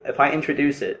if I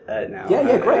introduce it now.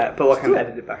 Yeah, great. But I can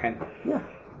edit it back in. Yeah.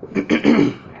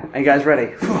 Are you guys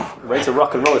ready? Ready to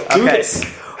rock and roll. Let's do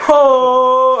this.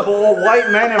 Oh! 4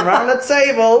 white men around the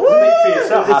table. Woo! Speak for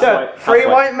yourself. Three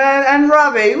white men and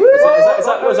Ravi. Woo! Is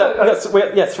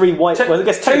that 3 white? Well, I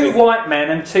guess 2 white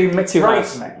men and 2 mixed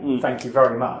race right. men. Thank you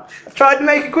very much. Tried to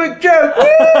make a quick joke.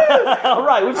 All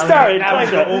right, we've started.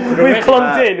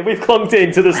 We've clunked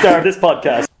in to the start of this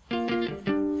podcast.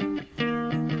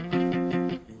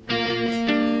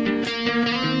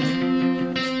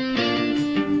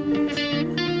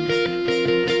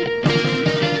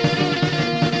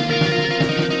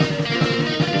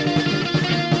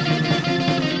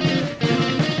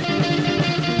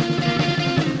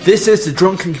 This is the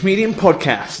Drunken Comedian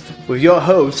Podcast with your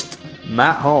host,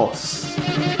 Matt Horse.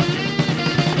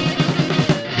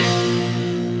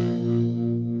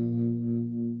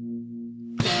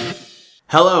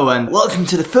 Hello and welcome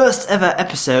to the first ever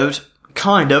episode,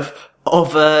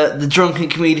 of the Drunken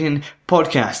Comedian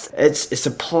Podcast. It's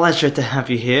a pleasure to have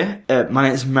you here. My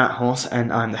name is Matt Horse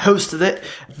and I'm the host of it.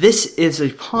 This is a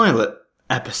pilot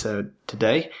episode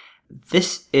today.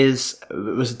 This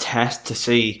was a test to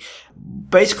see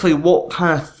basically what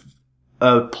kind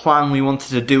of plan we wanted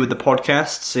to do with the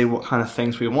podcast, see what kind of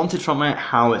things we wanted from it,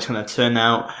 how it's going to turn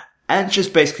out, and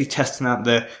just basically testing out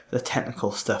the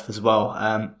technical stuff as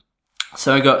well.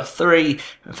 So I got 3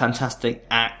 fantastic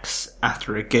acts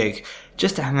after a gig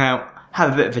just to hang out,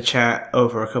 have a bit of a chat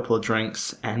over a couple of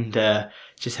drinks, and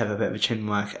just have a bit of a chin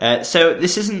wag. So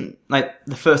this isn't like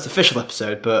the first official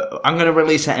episode, but I'm going to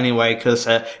release it anyway because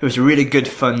it was a really good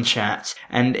fun chat,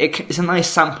 and it's a nice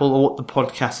sample of what the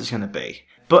podcast is going to be.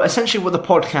 But essentially what the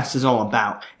podcast is all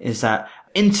about is that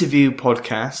interview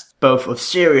podcast, both of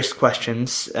serious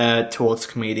questions towards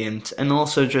comedians and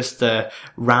also just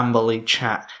rambly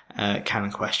chat kind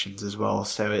of questions as well.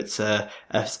 So it's a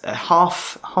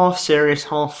half serious,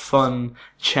 half fun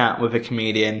chat with a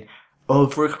comedian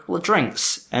over a couple of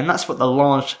drinks. And that's what the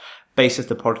large base of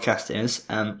the podcast is.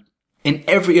 In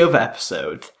every other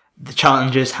episode, the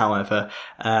challenge is, however,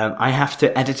 I have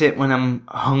to edit it when I'm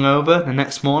hungover the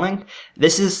next morning.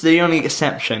 This is the only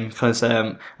exception because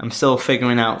I'm still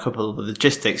figuring out a couple of the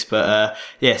logistics. But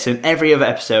so in every other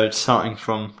episode, starting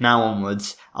from now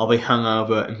onwards, I'll be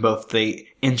hungover in both the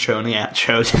intro and the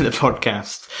outro to the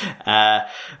podcast.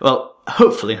 Well,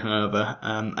 hopefully hungover.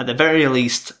 At the very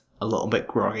least, a little bit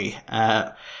groggy.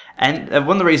 And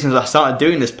one of the reasons I started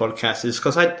doing this podcast is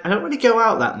because I don't really go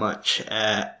out that much.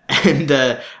 And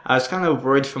I was kind of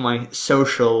worried for my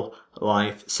social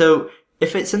life. So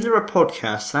if it's under a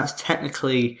podcast, that's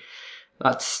technically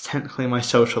my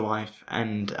social life,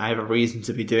 and I have a reason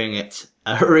to be doing it.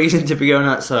 A reason to be going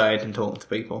outside and talking to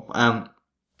people.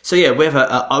 So yeah, we have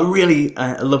a really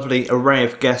lovely array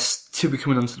of guests to be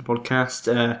coming onto the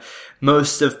podcast.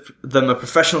 Most of them are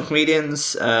professional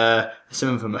comedians. Some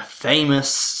of them are famous.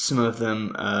 Some of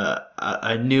them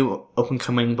are new, up and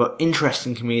coming, but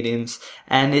interesting comedians.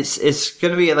 And it's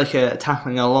going to be like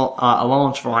tackling a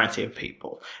large variety of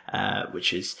people,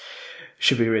 which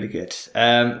should be really good.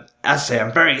 As I say,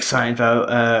 I'm very excited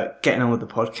about getting on with the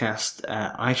podcast.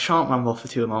 I shan't ramble for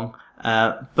too long,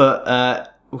 but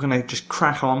we're gonna just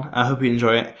crack on. I hope you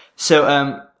enjoy it. So,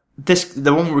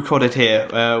 the one we recorded here,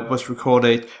 was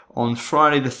recorded on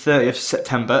Friday the 30th of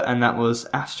September, and that was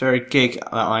after a gig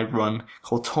that I run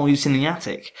called Toys in the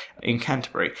Attic in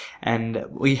Canterbury. And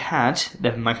we had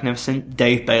the magnificent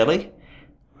Dave Bailey,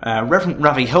 Reverend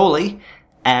Ravi Holy,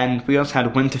 and we also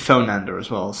had Winter Phonander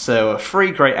as well. So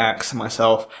 3 great acts and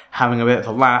myself having a bit of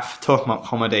a laugh, talking about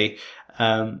comedy.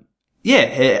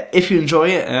 If you enjoy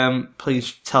it,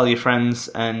 please tell your friends,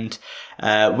 and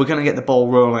we're going to get the ball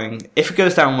rolling. If it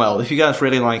goes down well, if you guys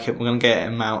really like it, we're going to get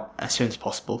them out as soon as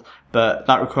possible. But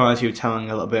that requires you telling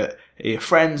a little bit of your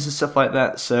friends and stuff like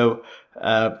that. So,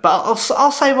 but I'll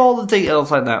save all the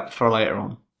details like that for later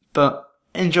on. But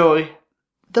enjoy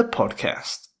the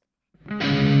podcast.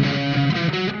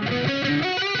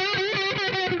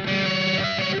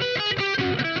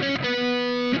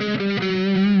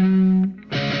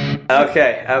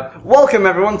 Okay, welcome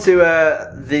everyone to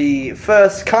the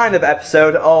first kind of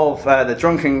episode of the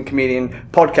Drunken Comedian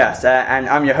Podcast, and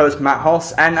I'm your host Matt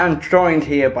Hoss, and I'm joined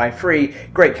here by 3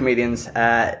 great comedians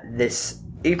this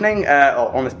evening,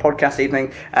 or on this podcast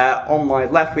evening. On my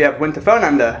left we have Winter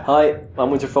Phonander. Hi, I'm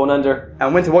Winter Phonander.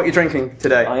 And Winter, what are you drinking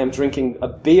today? I am drinking a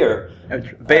beer.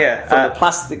 Beer? From a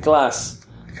plastic glass.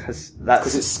 Because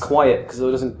it's quiet, because it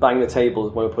doesn't bang the table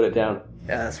when we put it down.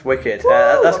 Yeah, that's wicked.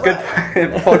 That's good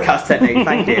podcast technique,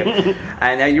 thank you.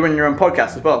 And you run your own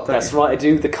podcast as well, don't That's you? right, I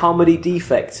do. The Comedy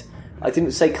Defect. I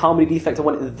didn't say Comedy Defect, I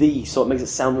wanted the, so it makes it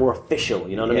sound more official,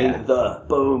 you know what I mean? The,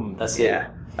 boom, that's it.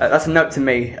 That's a note to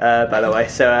me, by the way.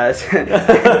 So,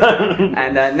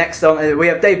 and next on we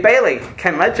have Dave Bailey,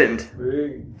 Kent legend.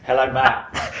 Hello,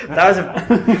 Matt. That was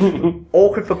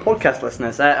awkward for podcast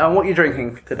listeners. And what are you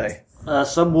drinking today?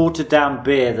 Some watered down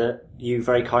beer that you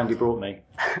very kindly brought me.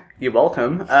 You're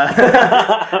welcome.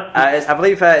 I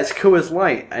believe it's Coors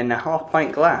Light in a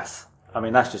half-pint glass. I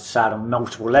mean, that's just sad on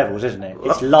multiple levels, isn't it?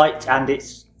 It's light and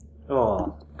it's...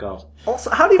 Oh, God. Also,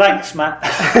 how do you... Thanks, Matt.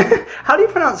 How do you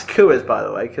pronounce Coors, by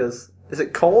the way? Because is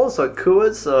it Coors or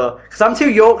Coors? Because I'm too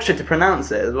Yorkshire to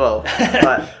pronounce it as well.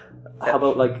 But, how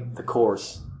about like the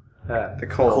course? the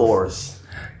Coors.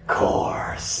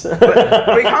 Course.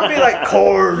 But we can't be like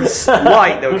Coors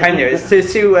Light, though, can you? It's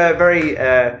two very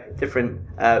different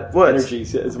words.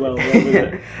 Energies as well.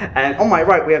 Yeah. And on my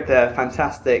right, we have the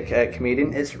fantastic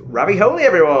comedian. It's Ravi Holy,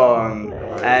 everyone.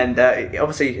 And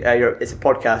obviously, it's a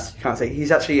podcast. You can't say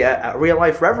he's actually a real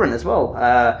life reverend as well.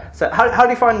 So how do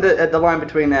you find the line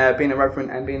between being a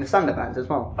reverend and being a stand-up act as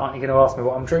well? Aren't you going to ask me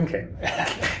what I'm drinking?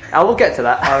 I will get to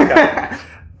that. Okay.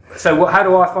 So how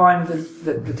do I find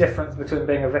the difference between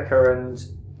being a vicar and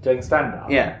doing stand-up?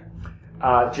 Yeah.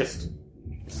 Just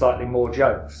slightly more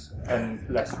jokes and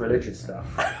less religious stuff.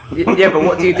 Yeah, but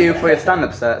what do you do for your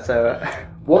stand-up set? So.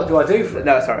 What do I do for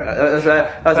No, sorry,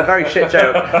 that was a very shit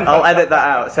joke. I'll edit that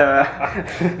out. So.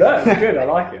 No, it's good. I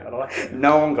like it.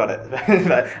 No one got it.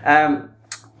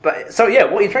 But so yeah,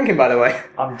 what are you drinking, by the way?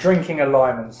 I'm drinking a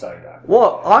lime and soda.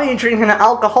 What? Are you drinking an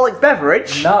alcoholic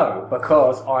beverage? No,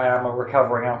 because I am a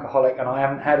recovering alcoholic and I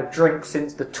haven't had a drink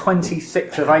since the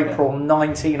 26th of April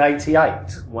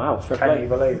 1988. Wow, fair Can play. you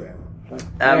believe it?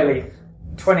 Nearly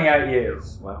 28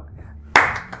 years. Wow.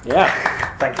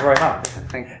 Yeah. Thank you very much.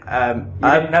 Thank you.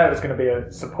 You didn't know it was going to be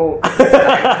a support.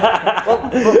 Well,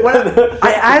 when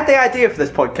I had the idea for this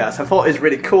podcast, I thought it was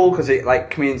really cool because it like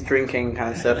comedians drinking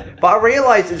kind of stuff. But I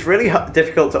realised it's really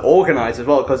difficult to organise as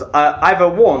well because either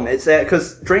one, it's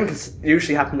because drinks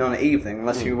usually happen on an evening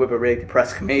unless you're with a really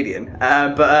depressed comedian.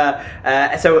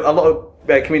 So a lot of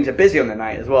comedians are busy on the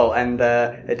night as well, and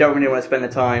they don't really want to spend the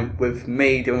time with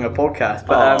me doing a podcast.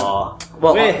 But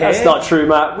well, we're here. That's not true,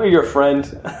 Matt. We're your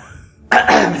friend.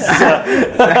 Let's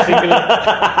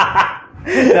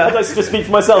just speak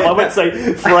for myself. I wouldn't say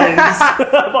friends.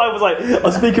 I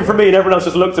was speaking for me, and everyone else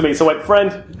just looked at me. So I went,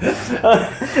 friend.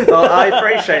 Well, I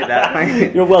appreciate that. Thank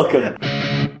you. You're welcome.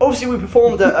 Obviously, we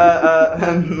performed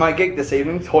at my gig this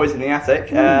evening, Toys in the Attic.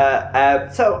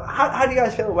 So, how do you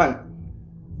guys feel it went?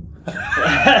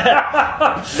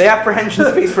 The apprehension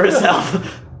speaks for itself.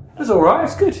 It was all right. It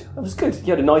was good. It was good.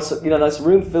 You had a nice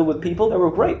room filled with people. They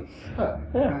were great.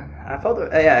 Yeah. I felt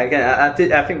again. I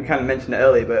think we kind of mentioned it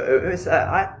earlier, but it was.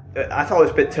 I thought it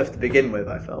was a bit tough to begin with.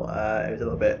 I felt it was a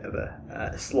little bit of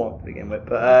a slog to begin with,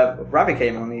 but Ravi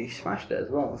came on and he smashed it as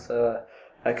well. So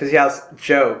because he has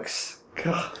jokes,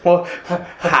 well,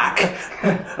 hack.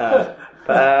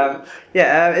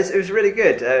 It was really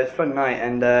good. It was a fun night,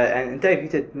 and Dave, you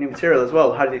did new material as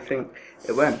well. How do you think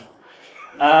it went?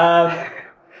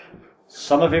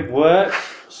 Some of it worked,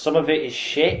 some of it is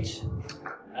shit.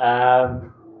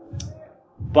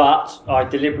 But I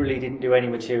deliberately didn't do any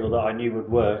material that I knew would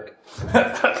work.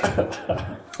 That's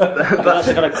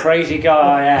the kind of crazy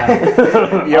guy I am.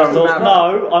 I thought,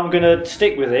 no, I'm going to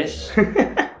stick with this.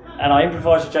 And I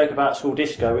improvised a joke about school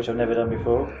disco, which I've never done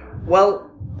before. Well,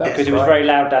 because it was very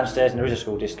loud downstairs and there is a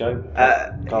school disco.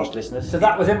 Cast listeners. So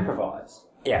that was improvised?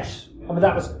 Yes. I mean,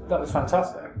 that was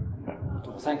fantastic.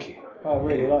 Well, thank you. I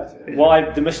really liked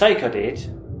it. The mistake I did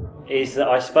is that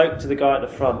I spoke to the guy at the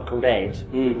front called Ed,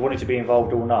 who wanted to be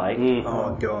involved all night.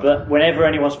 Oh, God. But whenever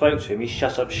anyone spoke to him, he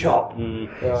shut up shop.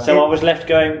 So I was left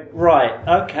going, right,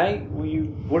 okay, well,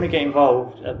 you want to get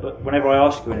involved, but whenever I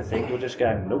ask you anything, you're just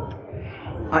going, nope.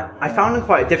 I found him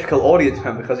quite a difficult audience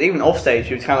member because even off stage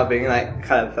he was kind of being like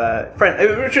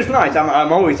friend, which was nice.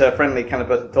 I'm always a friendly kind of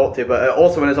person to talk to, but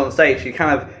also when he was on stage he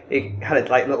had a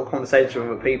like little conversation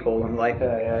with people and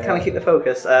kind of keep the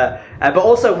focus. But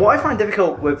also what I find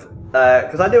difficult with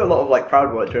because I do a lot of like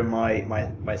crowd work during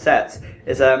my sets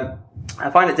is I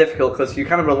find it difficult because you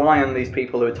kind of rely on these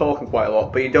people who are talking quite a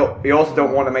lot, but you also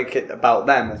don't want to make it about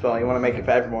them as well. You want to make it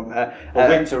for everyone.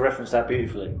 Winter referenced that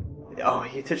beautifully. Oh,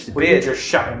 you touched the Well, beard. you just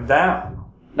shut him down.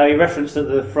 No, he referenced that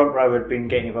the front row had been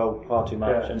getting involved far too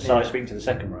much and started speaking to the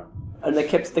second row. And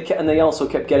they also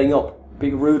kept getting up,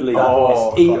 being rudely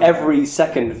Oh, every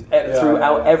second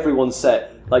throughout everyone's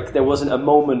set. Like there wasn't a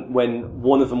moment when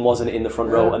one of them wasn't in the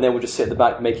front row, and they would just sit at the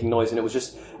back making noise, and it was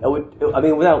just.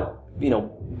 Without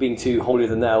being too holier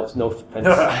than thou. No offense,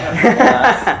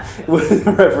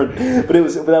 Reverend, but it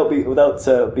was without being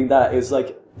that. It was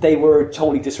like they were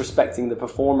totally disrespecting the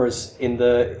performers in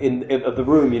the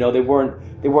room. You know, they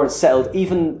weren't settled.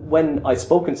 Even when I'd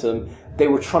spoken to them, they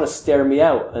were trying to stare me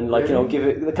out and like, you know, give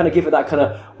it that kind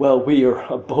of, well, we are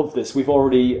above this. We've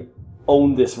already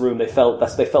owned this room. They felt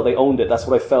they owned it. That's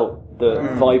what I felt, the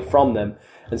vibe from them.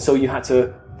 And so you had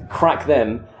to crack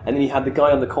them, and then you had the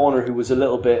guy on the corner who was a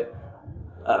little bit.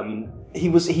 I think he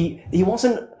was a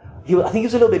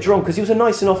little bit drunk because he was a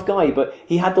nice enough guy, but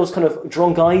he had those kind of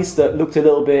drunk eyes that looked a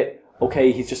little bit.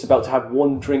 Okay, he's just about to have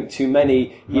one drink too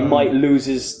many. He might lose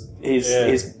his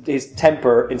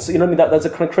temper, and so, you know what I mean. That's a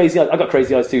kind of crazy eyes. I got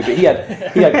crazy eyes too, but he had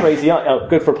crazy eyes. Oh,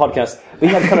 good for a podcast. But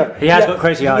he had kind of. He has got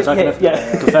crazy eyes. I can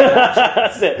confirm that.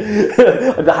 That's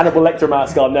it. I've got Hannibal Lecter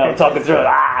mask on now, talking through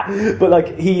it. But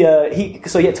like he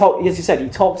had talked. As you said, he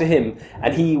talked to him,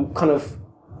 and he kind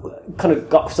of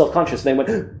got self-conscious, and then went,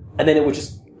 and then it would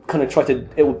just kind of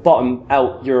it would bottom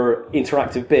out your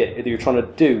interactive bit that you're trying to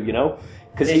do, you know.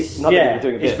 Because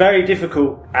it's very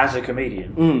difficult as a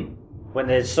comedian. When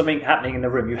there's something happening in the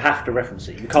room, you have to reference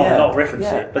it. You can't not reference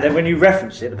it. But then when you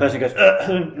reference it, the person goes,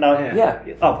 no. Yeah.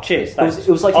 Oh, cheers. It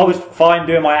was like I was fine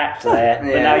doing my act there,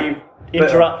 but now you've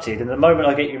interrupted, and the moment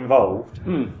I get you involved...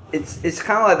 It's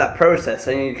kind of like that process,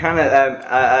 and you kind of,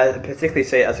 I particularly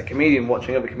say it as a comedian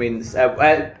watching other comedians,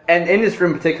 and in this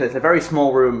room in particular, it's a very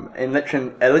small room,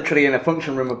 literally in a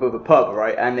function room above a pub,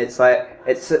 right? And it's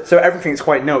so everything's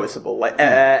quite noticeable, like,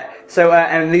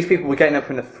 and these people were getting up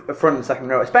in the front and second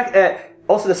row.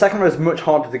 Also, the second row is much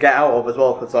harder to get out of as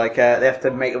well, because like they have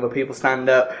to make other people stand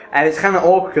up, and it's kind of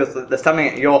awkward because they're standing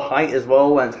at your height as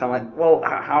well, and it's kind of like, well,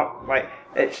 how, like,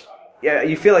 it's. Yeah,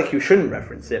 you feel like you shouldn't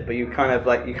reference it, but you kind of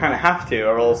have to,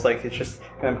 or else like it's just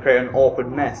going to create an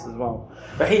awkward mess as well.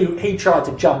 But he tried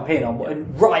to jump in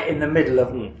right in the middle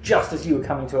of just as you were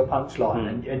coming to a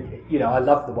punchline, and you know, I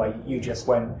love the way you just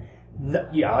went.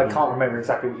 I can't remember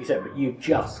exactly what you said, but you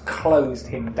just closed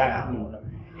him down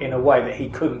in a way that he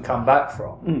couldn't come back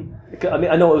from. I mean,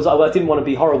 I know it was. I didn't want to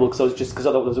be horrible because I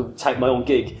thought it was a tank my own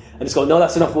gig, and just go, no,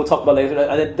 that's enough. We'll talk about it later.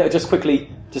 And then just quickly,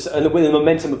 with the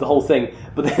momentum of the whole thing.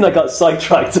 But then I got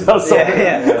sidetracked about something.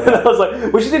 And I was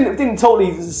like, which didn't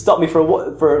totally stop me for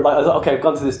like. I was like, okay, I've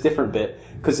gone to this different bit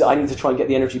because I need to try and get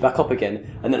the energy back up again.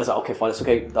 And then I was like, okay, fine, it's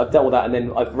okay. I've dealt with that, and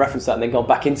then I've referenced that, and then gone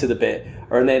back into the bit,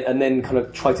 and then kind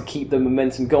of try to keep the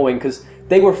momentum going because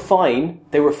they were fine,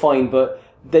 but.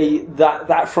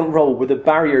 That front row were the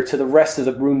barrier to the rest of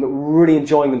the room that were really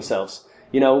enjoying themselves.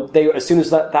 You know, as soon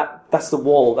as that's the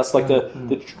wall, that's like the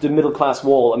middle class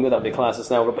wall. I mean, that'd be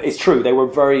classless now, but it's true. They were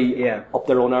very up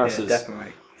their own arses. Yeah,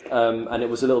 definitely. And it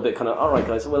was a little bit kind of, all right,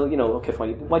 guys. Well, you know, okay,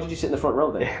 fine. Why did you sit in the front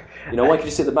row then? You know, why could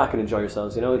you sit at the back and enjoy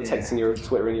yourselves? You know, texting your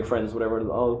Twittering your friends, whatever.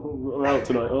 Oh, I'm out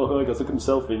tonight. Oh, I guess I can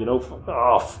selfie. You know, fuck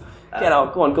off. Get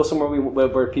out, go on, go somewhere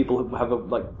where people have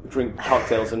drink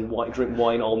cocktails and drink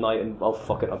wine all night and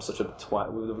fuck it, I'm such a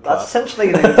twat. That's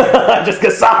essentially I'm just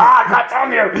gonna say, God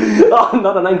damn you! Oh, I'm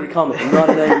not an angry comic.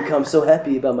 I'm so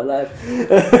happy about my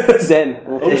life. Zen.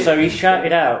 Also, he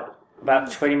shouted out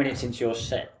about 20 minutes into your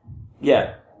set.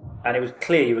 Yeah. And it was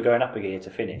clear you were going up a gear to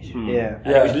finish. Yeah.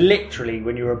 And it was literally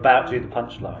when you were about to do the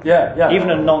punchline. Yeah. Even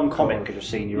a non-comic could have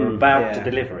seen you were about to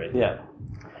deliver it. Yeah.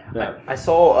 Yeah. I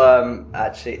saw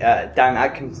actually Dan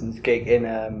Atkinson's gig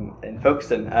in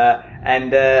Folkestone,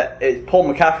 and it's Paul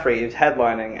McCaffrey. He was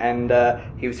headlining, and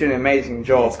he was doing an amazing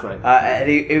job. That's great. And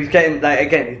he was getting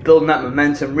he's building that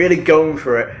momentum, really going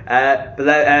for it. But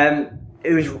then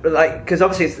it was like because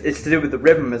obviously it's to do with the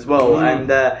rhythm as well, and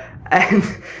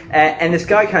this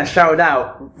guy kind of shouted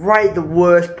out right at the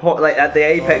worst point, like at the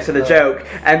apex of the joke,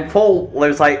 and Paul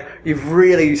was like, "You've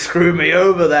really screwed me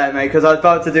over there, mate," because I was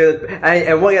about to do it,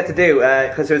 and what he had to do,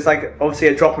 because it was like obviously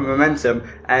a drop in momentum,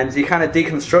 and he kind of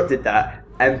deconstructed that,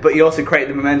 but he also created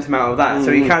the momentum out of that,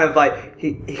 so he kind of like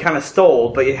he kind of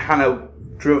stalled, but he kind of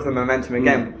drove the momentum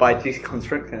again by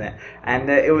deconstructing it, and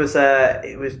it was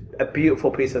a beautiful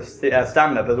piece of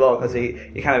stand-up as well because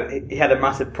he had a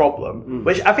massive problem,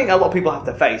 which I think a lot of people have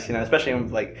to face, you know, especially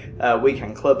in like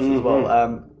weekend clubs as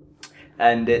well.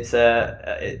 And it's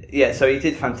so he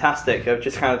did fantastic of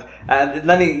just kind of, and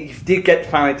then he did get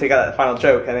finally to get that final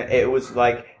joke, and it was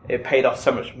like it paid off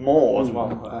so much more as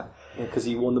well. Because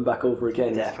he won them back over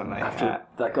again. Definitely. After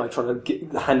that guy trying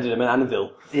to handed him an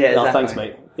anvil. Yeah, no, definitely. thanks,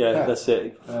 mate. Yeah, that's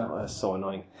it. Oh, that's so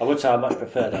annoying. I would say I much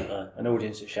prefer that an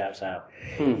audience that shouts out.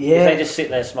 Yeah. If they just sit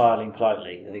there smiling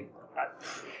politely, I think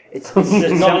It's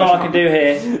there's not a lot I can do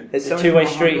here. It's a two-way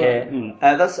street here.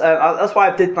 That's why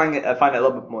I did find it a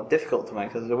little bit more difficult to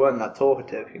make because they weren't that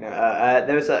talkative. You know,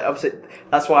 there was obviously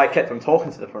that's why I kept on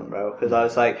talking to the front row because I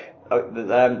was like,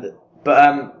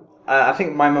 I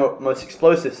think my most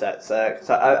explosive sets, because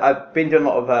I've been doing a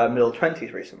lot of middle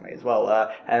 20s recently as well,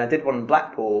 and I did one in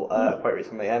Blackpool quite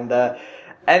recently, and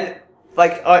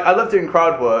like, I love doing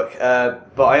crowd work,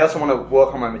 but I also want to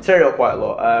work on my material quite a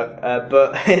lot,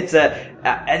 but it's,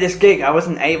 at this gig I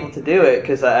wasn't able to do it,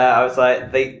 because I was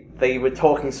like, they were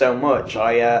talking so much,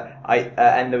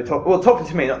 and they were talking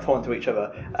to me, not talking to each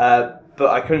other, but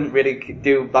I couldn't really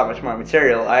do that much of my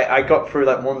material. I got through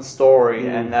like one story,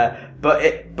 and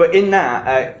but in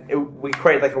that we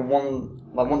created like a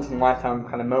once in a lifetime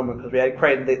kind of moment, because we had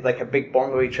created like a big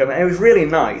bond with each other, and it was really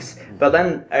nice. But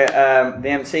then the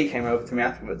MC came over to me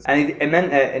afterwards, and he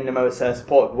meant it in the most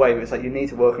supportive way. It was like, you need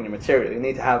to work on your material. You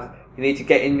need to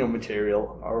get in your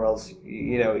material, or else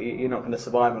you're not going to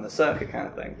survive on a circuit, kind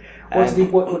of thing.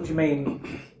 What do you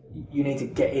mean? You need to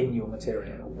get in your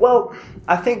material. Well,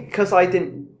 I think because I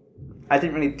didn't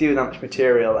really do that much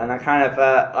material, and I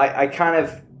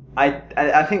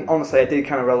think honestly I did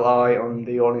kind of rely on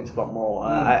the audience a lot more.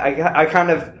 I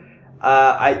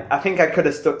think I could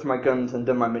have stuck to my guns and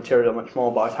done my material much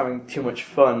more, but I was having too much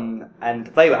fun, and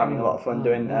they were having a lot of fun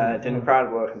doing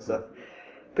crowd work and stuff.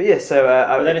 But yeah, so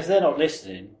but then if they're not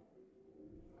listening,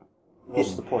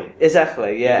 what's the point?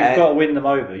 Exactly, yeah. You've got to win them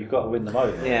over.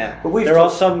 Yeah. But there are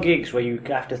some gigs where you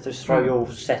have to just throw your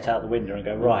set out the window and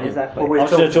go, right, exactly. I'm going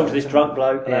to talk to this drunk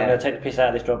bloke, and I'm going to take the piss out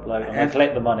of this drunk bloke, I'm going to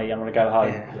collect the money, I'm going to go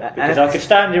home. Yeah. Because I could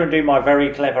stand here and do my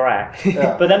very clever act,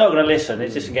 but they're not going to listen.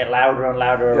 It's just going to get louder and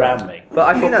louder around me.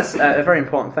 But I think that's a very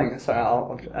important thing.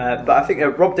 But I think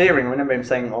Rob Deering, I remember him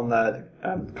saying on the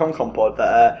ConCon pod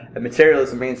that material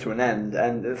is a means to an end.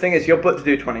 And the thing is, you're booked to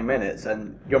do 20 minutes,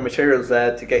 and your material's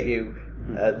there to get you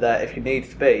there if you need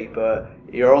to be, but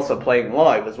you're also playing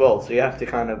live as well, so you have to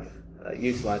kind of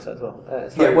utilise that as well.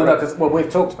 Because we've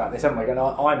talked about this, haven't we? And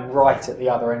I'm right at the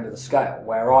other end of the scale,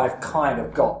 where I've kind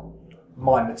of got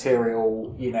my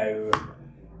material,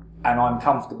 and I'm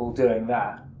comfortable doing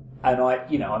that. And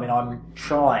I'm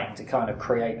trying to kind of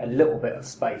create a little bit of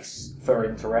space for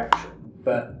interaction,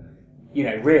 but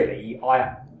really,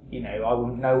 I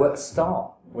wouldn't know where to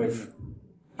start with,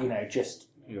 just.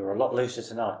 You're a lot looser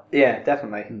tonight. Yeah,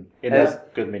 definitely. In the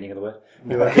good meaning of the word.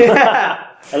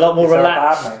 A lot more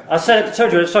relaxed. I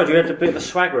told you you had a bit of a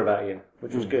swagger about you,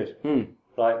 which was good.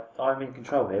 Like, I'm in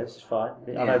control here, this is fine.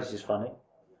 I know this is funny.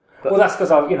 Well, that's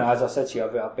because as I said to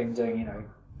you, I've been doing,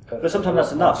 But sometimes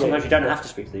that's enough. Sometimes you don't have to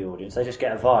speak to the audience. They just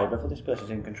get a vibe. I thought this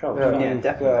person's in control. Yeah,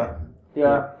 definitely.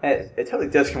 Yeah. It totally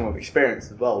does come with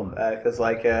experience as well. Because,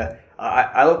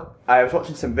 I was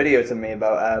watching some videos of me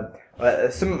about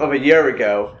some of a year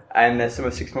ago and some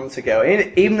of 6 months ago.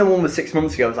 Even the one with 6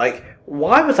 months ago, I was like,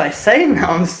 why was I saying that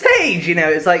on stage?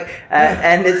 It's like,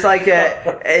 and it's like,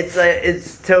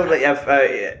 it's totally.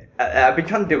 I've been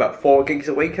trying to do about 4 gigs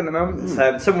a week at the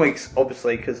moment. Some weeks,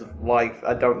 obviously, because of life,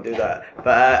 I don't do that. But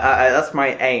that's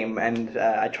my aim, and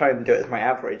I try and do it as my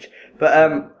average.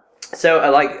 But so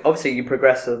obviously, you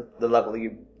progress to the level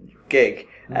you gig.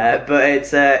 But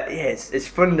it's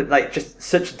fun to, just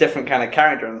such a different kind of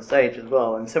character on the stage as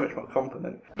well, and so much more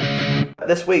confident.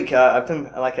 This week I've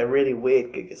done a really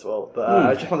weird gig as well, but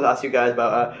I just wanted to ask you guys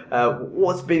about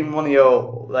what's been one of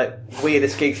your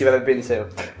weirdest gigs you've ever been to?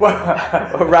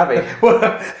 Or Ravi?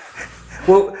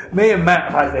 Well, me and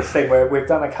Matt have had this thing where we've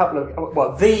done a couple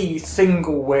of the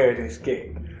single weirdest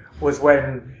gig was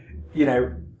when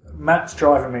Matt's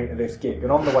driving me to this gig,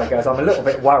 and on the way goes, I'm a little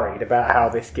bit worried about how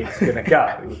this gig's going to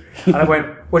go. And I went,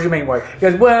 what do you mean worried? He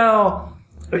goes, well,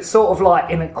 it's sort of like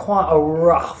in quite a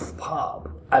rough pub.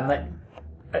 And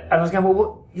I was going, well,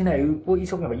 what are you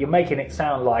talking about? You're making it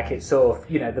sound like it's sort of,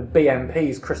 the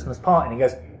BNP's Christmas party. And he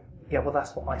goes, yeah, well,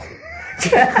 that's what I think.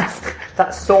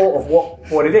 That's sort of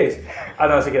what it is.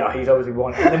 And I was thinking, he's obviously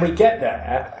one. And then we get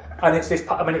there. And it's this.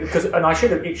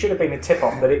 It should have been a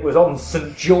tip-off that it was on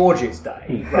St George's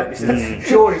Day. Right, this is St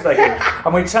George's Day,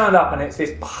 and we turned up, and it's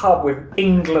this pub with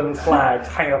England flags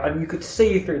hanging up, and you could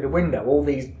see through the window all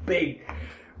these big,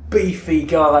 beefy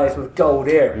guys with gold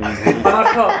earrings. And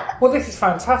I thought, well, this is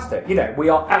fantastic. We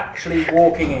are actually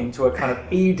walking into a kind of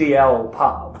EDL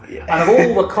pub, and of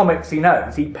all the comics he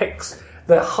knows, he picks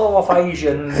the half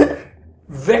Asian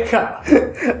vicar,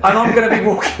 and I'm going to be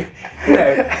walking,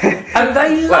 and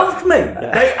they loved me.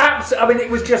 They absolutely.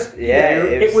 It was just,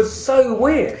 it was so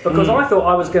weird because I thought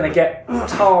I was going to get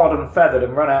tarred and feathered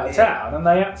and run out of town, and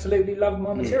they absolutely loved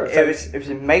my material. It was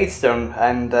in Maidstone,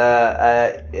 and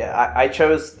I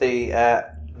chose the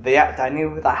act. I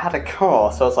knew that I had a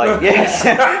car, so I was like, yes.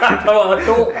 Oh, I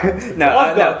thought. No,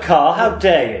 I've got a car. How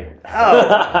dare you?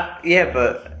 Oh, yeah,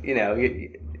 but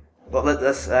well,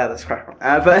 let's crack on.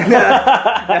 But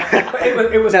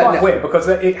it was quite weird because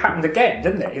it happened again,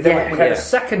 didn't it? We had a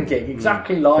second gig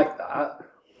exactly like that.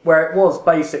 where it was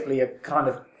basically a kind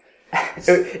of.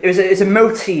 It's a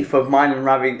motif of mine and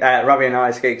Ravi and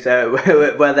I's gigs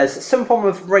where there's some form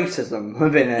of racism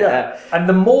within it. Yeah, and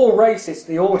the more racist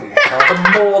the audience are,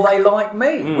 the more they like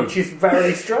me, which is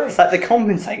very strange. It's like they're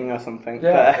compensating or something.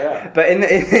 Yeah, but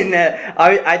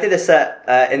I did a set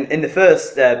in the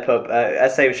first pub. I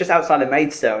say it was just outside of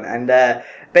Maidstone, and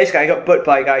basically I got booked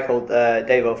by a guy called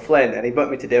Dave O'Flynn, and he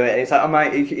booked me to do it. And he's like, "Oh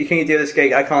mate, can you do this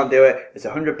gig? I can't do it. It's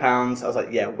 £100." I was like,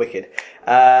 "Yeah, wicked."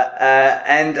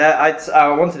 I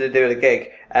wanted to do the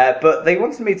gig, but they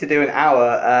wanted me to do an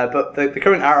hour. But the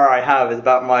current hour I have is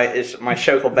about my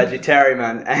show called Vegetarian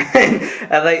Man, and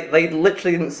they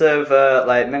literally didn't serve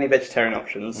like many vegetarian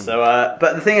options. So,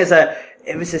 but the thing is,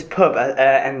 it was this pub,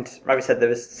 and Ravi said there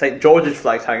was St. George's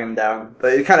flags hanging down,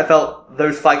 but it kind of felt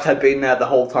those flags had been there the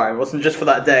whole time. It wasn't just for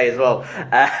that day as well.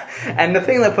 And the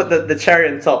thing that put the cherry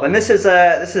on top, and this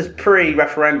is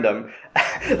pre-referendum.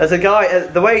 There's a guy.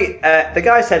 The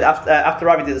guy said after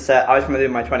Ravi did the set, I was going to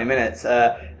do my 20 minutes,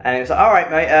 and he was like, "All right,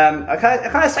 mate.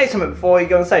 Can I say something before you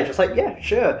go on stage?" I was like, "Yeah,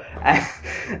 sure."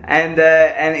 And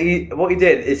what he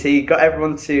did is he got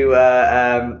everyone to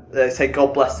say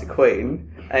 "God bless the Queen."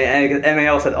 And they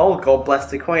all said, "Oh, God bless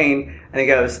the Queen." And he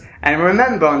goes, "And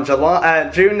remember on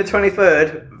June the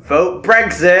 23rd, vote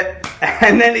Brexit."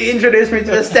 And then he introduced me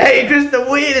to the stage. It was the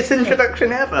weirdest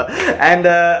introduction ever. And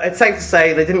it's safe to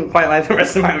say they didn't quite like the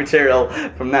rest of my material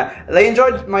from that. They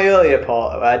enjoyed my earlier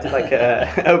part. I did like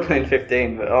opening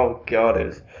 15, but oh God,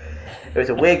 it was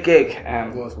a weird gig.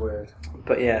 It was weird.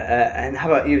 But yeah, and how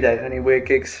about you, Dave? Any weird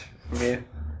gigs from you?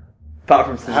 Apart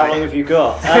from tonight. How long have you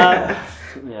got?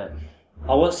 Yeah.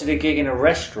 I once did a gig in a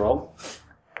restaurant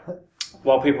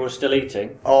while people were still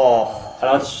eating. Oh. And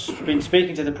I'd been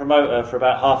speaking to the promoter for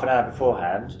about half an hour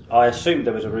beforehand. I assumed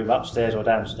there was a room upstairs or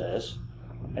downstairs.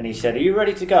 And he said, "Are you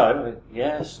ready to go?" I went,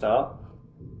 "Yeah, start."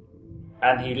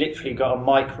 And he literally got a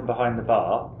mic from behind the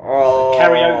bar, a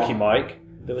karaoke mic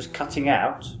that was cutting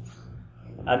out,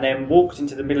 and then walked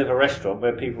into the middle of a restaurant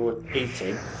where people were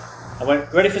eating. I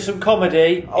went, "Ready for some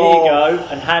comedy? Here you go,"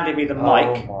 and handed me the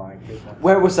mic. Oh my goodness.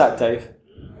 Where was that, Dave?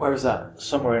 Where was that?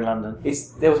 Somewhere in London.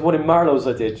 There was one in Marlowe's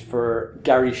I did for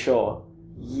Gary Shaw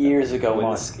years ago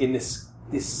in this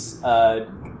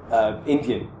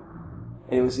Indian,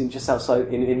 and it was just outside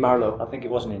in Marlow. I think it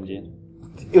was an Indian.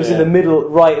 It was in the middle,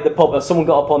 right at the pub. Someone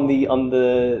got up on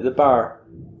the bar.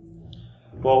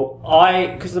 Well,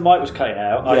 because the mic was cutting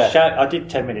out, I did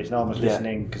 10 minutes, no one was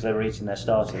listening because they were eating their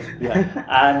starters. Yeah.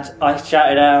 And I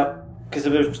shouted out, because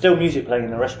there was still music playing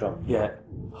in the restaurant. Yeah.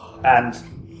 And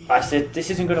I said, "This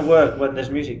isn't going to work when there's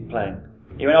music playing."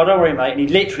 He went, "Oh, don't worry, mate." And he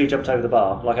literally jumped over the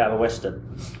bar, like out of a Western,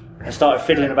 and started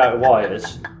fiddling about with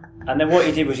wires. And then what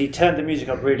he did was he turned the music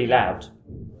up really loud.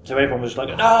 So everyone was like,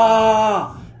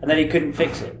 "Ah!" And then he couldn't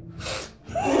fix it.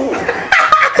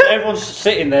 So everyone's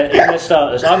sitting there eating their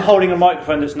starters. I'm holding a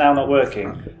microphone that's now not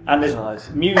working. And there's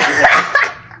music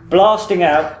blasting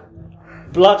out,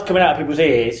 blood coming out of people's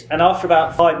ears. And after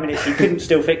about 5 minutes, he couldn't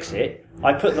still fix it.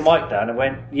 I put the mic down and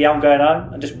went, "Yeah, I'm going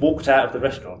home," and just walked out of the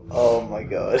restaurant. Oh my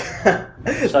God.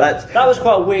 So that was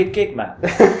quite a weird gig, Matt.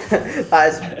 That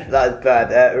is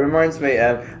bad. It reminds me,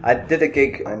 I did a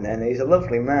gig, and he's a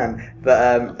lovely man,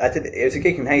 but it was a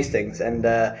gig in Hastings, and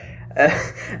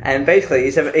basically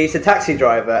he's a taxi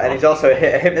driver, and he's also a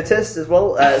hypnotist as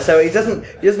well. So he doesn't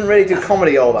really do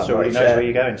comedy all that so much. He knows where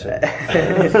you're going to.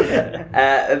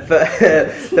 But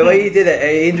the way he did it,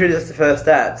 he introduced the first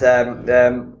act.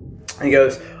 He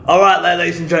goes, "All right,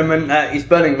 ladies and gentlemen," he's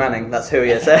Burning Manning, that's who he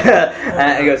is. He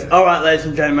goes, "All right, ladies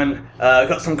and gentlemen, I've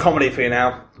got some comedy for you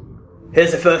now.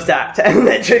 Here's the first act." And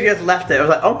literally just left it. I was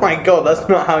like, oh my God, that's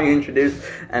not how you introduce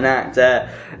an act. I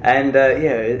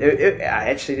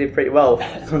actually did pretty well,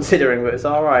 considering, but it's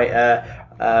all right.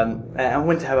 And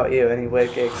Winter, how about you? Any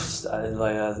weird gigs? A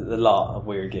lot of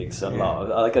weird gigs. I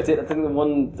think the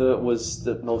one that was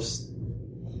the most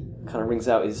kind of rings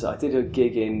out is I did a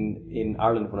gig in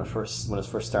Ireland when I was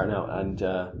first starting out, and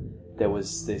there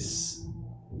was this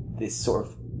sort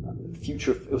of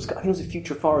future. I think it was a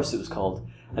Future Forest. It was called,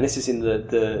 and this is in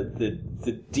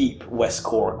the deep West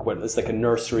Cork, where it's like a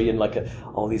nursery and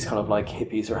all these kind of like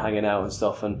hippies are hanging out and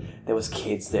stuff, and there was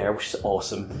kids there, which is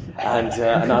awesome. And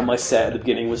on my set at the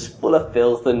beginning was full of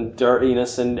filth and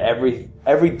dirtiness and every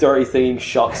dirty thing,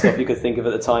 shot stuff you could think of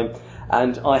at the time.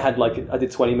 And I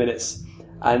did 20 minutes.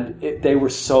 And they were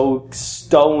so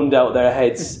stoned out their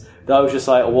heads that I was just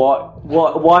like,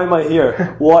 why am I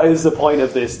here? What is the point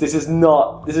of this? It's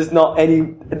not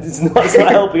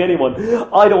helping anyone.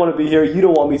 I don't want to be here. You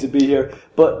don't want me to be here.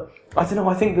 But I don't know.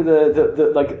 I think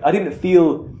that I didn't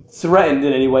feel threatened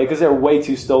in any way because they were way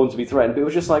too stoned to be threatened. But it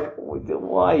was just like,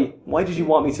 why? Why did you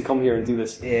want me to come here and do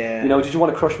this? Yeah. You know, did you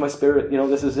want to crush my spirit? You know,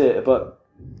 this is it. But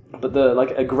the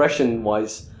like aggression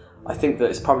wise, I think that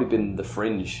it's probably been the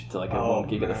Fringe to like a one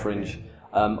gig at the Fringe.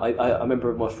 I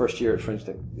remember my first year at Fringe,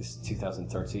 this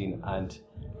 2013, and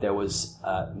there was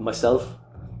myself.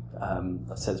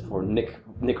 I've said this before.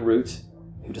 Nick Root,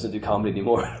 who doesn't do comedy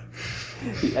anymore.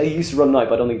 he used to run night,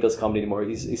 but I don't think he does comedy anymore.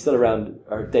 He's still around.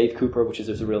 Or Dave Cooper, which is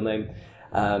his real name,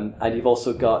 and you've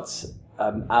also got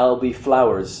Albie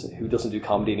Flowers, who doesn't do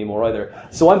comedy anymore either.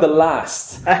 So I'm the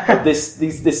last of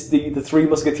the Three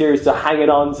Musketeers to hang it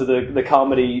on to the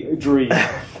comedy dream.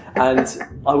 And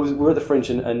we were at the Fringe,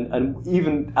 and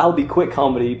even Albie quit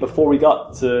comedy before we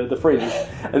got to the Fringe,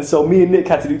 and so me and Nick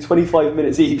had to do 25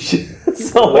 minutes each.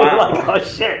 So we were like, oh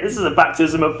shit, this is a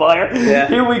baptism of fire. Yeah.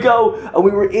 Here we go. And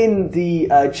we were in the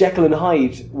Jekyll and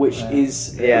Hyde, which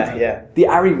is the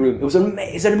Ari room. It was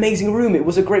it's an amazing room. It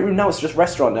was a great room. Now it's just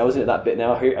restaurant now, isn't it? That bit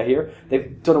now. I hear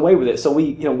they've done away with it. So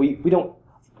we don't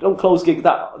close gigs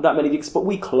that many gigs, but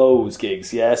we close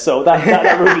gigs, yeah. So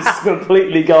that room is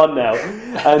completely gone now,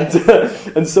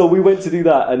 and so we went to do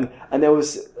that, and there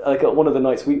was like one of the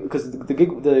nights because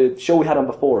the show we had on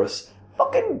before us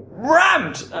fucking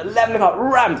rammed at 11 o'clock,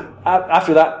 rammed.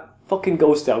 After that, fucking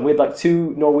ghost town. We had like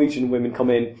 2 Norwegian women come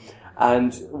in,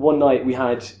 and one night we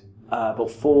had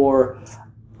about 4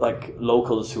 like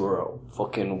locals who were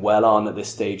fucking well on at this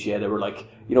stage. Yeah, they were like,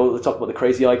 you know, they talk about the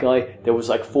crazy eye guy. There was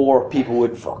like 4 people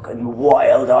with fucking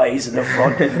wild eyes in the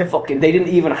front. Fucking, they didn't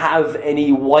even have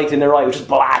any white in their eye, it was just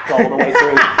black all the way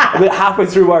through. And then halfway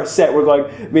through our set, we're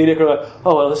going, me and Nick are like,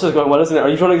 oh well, this is going well, isn't it? Are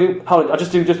you trying to do? How? We'll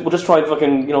just try and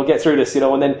fucking, you know, get through this, you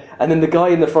know. And then the guy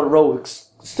in the front row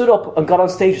stood up and got on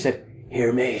stage and said,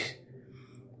 "Here, mate,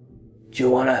 do you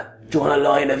want a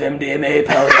line of MDMA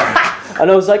powder?" And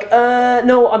I was like,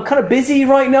 no, I'm kind of busy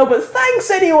right now, but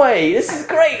thanks anyway. This is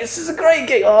great. This is a great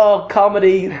gig. Oh,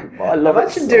 comedy. Oh, I love it.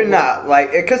 Imagine doing that,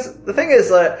 like, because the thing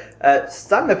is,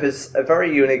 stand-up is a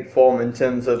very unique form in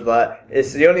terms of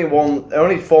it's the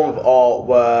only form of art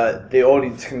where the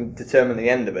audience can determine the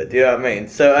end of it. Do you know what I mean?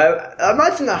 So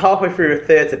imagine that halfway through a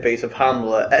theatre piece of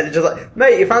Hamlet, and it's just like,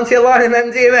 mate, you fancy a line of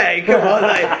MDMA? Come on,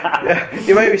 like,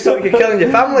 you might be you're killing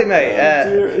your family, mate.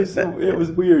 It was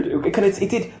weird. It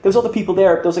did. There was other people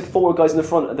there. There was like 4 guys in the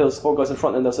front. There was 4 guys in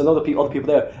front, and there was other people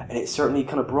there, and it certainly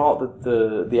kind of brought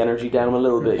the energy down a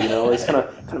little bit. You know, it's kind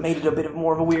of made it a bit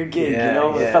more of a weird gig. You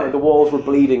know, it felt like the walls were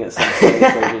bleeding at some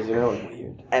stages. You know, it was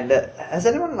weird. And has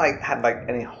anyone had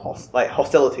any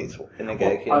hostilities in the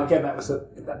gig? Again, that was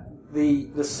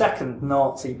the second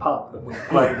Nazi pub that we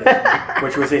played in,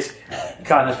 which was this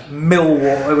kind of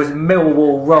Millwall. It was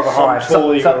Millwall Rotherhithe.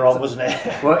 Some you were on, wasn't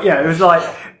it? Well, yeah, it was like,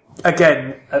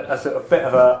 again, a sort of bit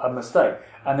of a mistake.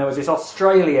 And there was this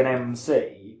Australian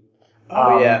MC.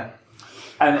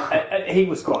 And he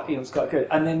was quite good.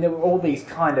 And then there were all these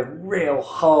kind of real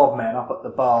hard men up at the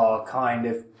bar, kind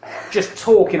of just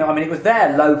talking. I mean, it was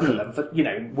their local, and for, you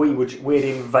know, we'd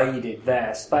invaded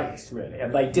their space really,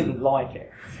 and they didn't like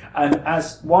it. And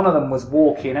as one of them was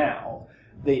walking out,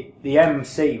 the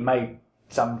MC made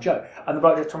some joke, and the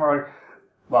bloke just turned around.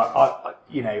 Well,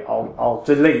 I'll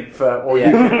delete or you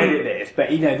can edit this,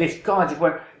 but you know, this guy just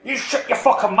went, "You shut your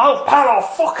fucking mouth, pal! I'll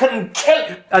fucking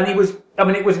kill you!" And it was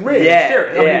really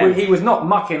serious. I mean, he was not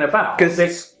mucking about because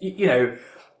this, you know,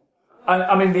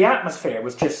 I mean, the atmosphere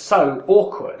was just so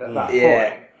awkward at that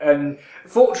point. And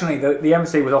fortunately, the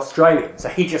MC was Australian, so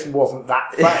he just wasn't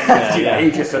that phased. You know, he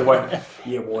just sort of went,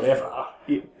 "Yeah, whatever,"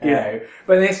 you know.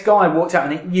 But this guy walked out,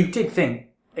 and you did think.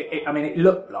 It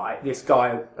looked like this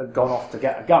guy had gone off to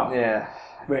get a gun. Yeah.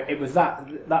 But it was that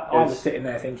I was sitting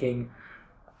there thinking,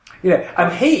 you know,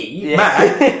 and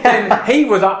Matt, he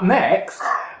was up next,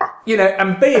 you know,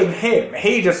 and being him,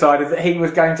 he decided that he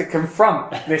was going to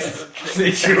confront this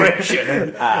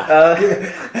situation.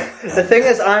 The thing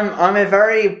is, I'm a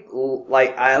very,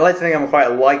 I like to think I'm quite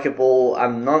likable.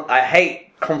 I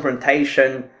hate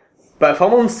confrontation. But if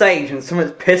I'm on stage and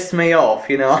someone's pissed me off,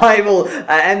 you know, I will.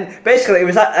 And basically, it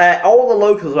was all the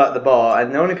locals were at the bar,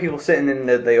 and the only people sitting in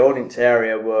the audience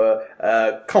area were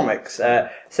comics.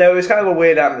 So it was kind of a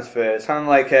weird atmosphere. It's kind of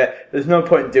like there's no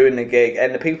point in doing the gig,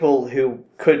 and the people who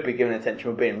could be given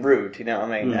attention were being rude. You know what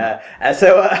I mean?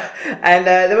 And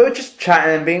they were just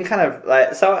chatting and being kind of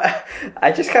like. So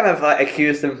I just kind of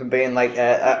accused them from being like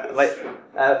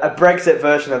a Brexit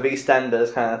version of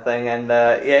EastEnders kind of thing, and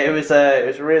it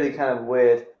was really kind of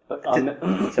weird.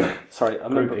 Sorry, I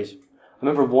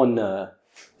remember one.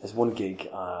 There's one gig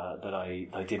that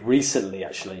I did recently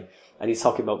actually, and he's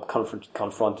talking about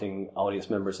confronting audience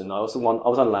members, and I was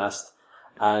on last,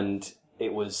 and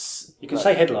it was. You can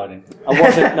say headlining. I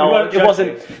wasn't. No, weren't it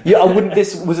wasn't. joking. Yeah, I wouldn't.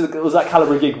 This was that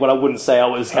caliber gig when I wouldn't say I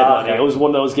was headlining. okay. It was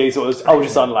one of those gigs. I was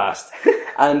just on last,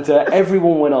 and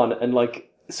everyone went on, and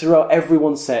like throughout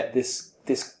everyone's set, this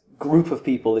group of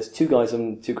people, this 2 guys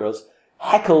and 2 girls,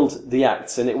 heckled the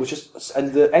acts, and it was just,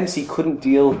 and the MC couldn't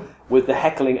deal with the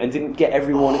heckling and didn't get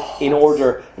everyone in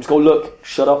order and just go, look,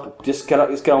 shut up, just get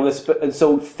on this, and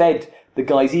so fed the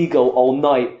guy's ego all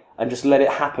night and just let it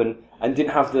happen and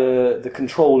didn't have the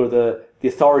control or the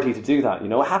authority to do that. You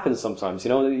know, it happens sometimes. You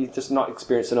know, you're just not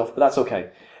experienced enough, but that's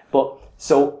okay. But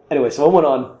so anyway, so I went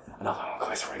on, and I was like, oh,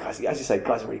 guys, as you say,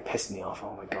 guys are really pissing me off.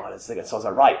 Oh my god, it's like, so I was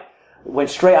like, right.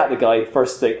 Went straight at the guy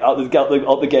first thing out the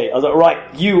gate. I was like, right,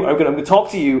 I'm going to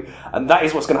talk to you, and that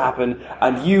is what's going to happen.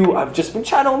 And you, I've just been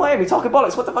chatting all night, we talking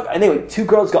bollocks. What the fuck? Anyway, 2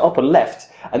 girls got up and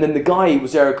left, and then the guy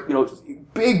was there, you know,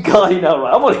 big guy now,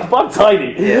 right? I'm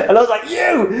tiny, and I was like,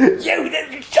 you,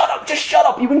 just shut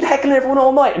up. You've been heckling everyone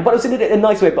all night, but I was in it in a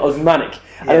nice way, but I was manic.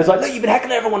 And I was like, look, you've been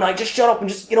heckling everyone all night. Just shut up and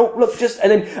just, you know, look, just.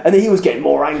 And then he was getting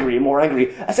more angry and more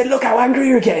angry. I said, look how angry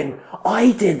you're getting.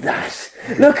 I did that.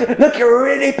 Look, you're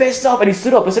really pissed off. And he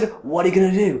stood up. I said, what are you going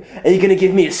to do? Are you going to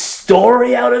give me a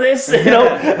story out of this? You know,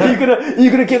 are you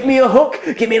going to give me a hook?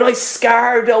 Give me a nice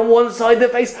scar down one side of the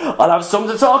face? I'll have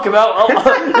something to talk about.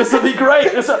 This will be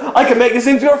great. I can make this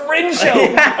into a fringe show.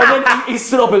 And then he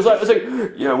stood up and was like,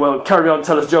 yeah, well, carry on,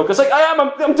 tell us a joke. I was like,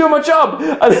 I'm doing my job.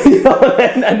 And then, you know,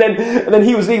 and then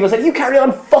he was leaving. I said, you carry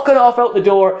on fucking off out the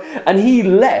door. And he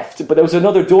left, but there was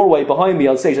another doorway behind me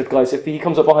on stage. I said, guys, if he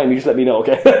comes up behind me, just let me know,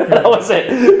 okay? That was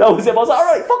it. I was like,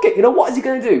 alright, fuck it. You know, what is he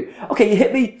going to do? Okay, you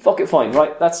hit me, fuck it, fine,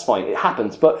 right? That's fine. It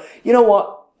happens. But you know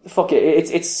what? Fuck it.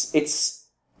 It's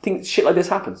shit like this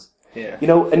happens. Yeah. You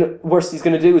know, and worst he's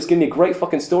going to do is give me a great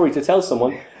fucking story to tell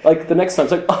someone. Like, the next time,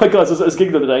 it's like, oh, guys, I was at this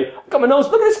gig the other day. I got my nose,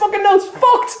 look at this fucking nose,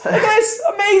 fucked! Look at this,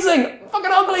 amazing!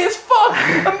 Fucking ugly as fuck!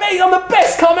 Amazing, I'm the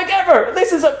best comic ever!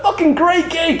 This is a fucking great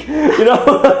gig! You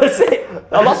know, that's it.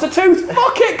 I lost a tooth,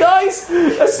 fuck it, guys!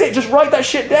 That's it, just write that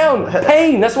shit down.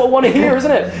 Pain, that's what I want to hear,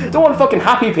 isn't it? Don't want fucking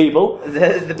happy people.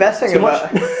 The best thing about...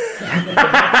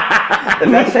 The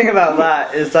best thing about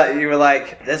that is that you were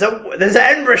like, there's an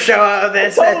Edinburgh show out of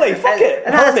this. Totally, fuck it.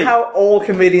 And that's how all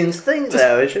comedians think,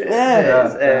 though. It's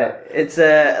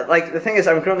like, the thing is,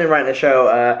 I'm currently writing a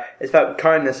show, it's about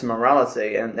kindness and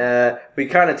morality, and we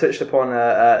kind of touched upon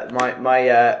my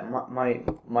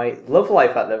love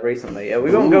life out there recently.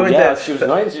 We won't go into... Yeah, she was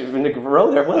nice, she was in the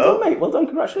row there. Well done, mate, well done,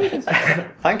 congratulations.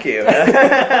 Thank you.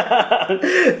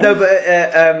 No,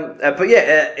 but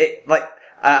yeah,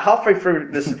 halfway through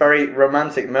this very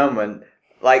romantic moment,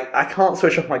 like, I can't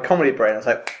switch off my comedy brain. I was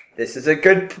like, this is a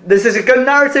good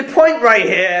narrative point right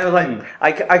here. And I was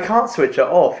like, I can't switch it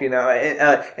off, you know.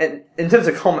 In terms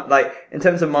of in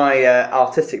terms of my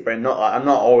artistic brain, I'm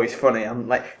not always funny. I'm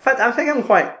like, in fact, I think I'm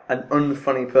quite an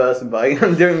unfunny person, but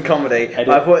I'm doing comedy.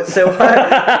 I've worked so hard.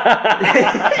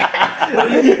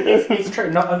 It's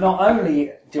true. Not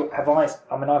only have I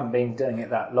haven't been doing it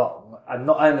that long, and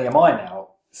not only am I now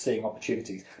seeing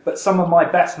opportunities, but some of my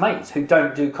best mates who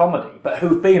don't do comedy, but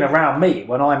who've been around me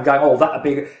when I'm going, oh, that'd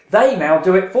be good, they now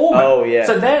do it for me. Oh, yeah.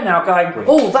 So they're now going,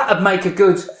 oh, that'd make a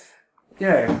good, you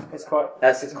know, it's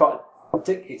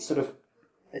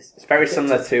very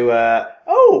similar to,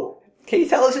 oh, can you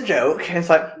tell us a joke? And it's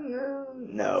like,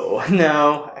 no,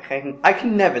 I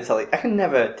can never tell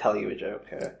you a joke,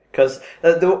 because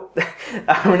I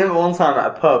remember one time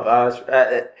at a pub,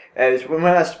 it was when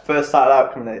I first started out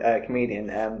becoming a comedian,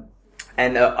 and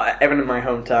everyone in my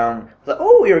hometown was like,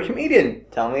 "Oh, you're a comedian.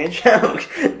 Tell me a joke."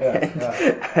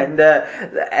 And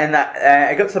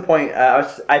I got to the point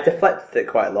I deflected it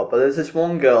quite a lot, but there's this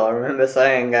one girl I remember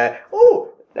saying,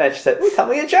 she said, tell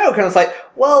me a joke. And I was like,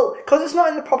 well, because it's not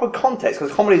in the proper context,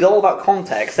 because comedy is all about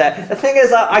context. The thing is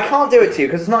that I can't do it to you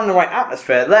because it's not in the right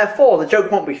atmosphere. Therefore, the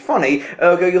joke won't be funny.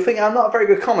 You'll think I'm not a very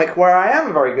good comic, where I am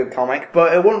a very good comic,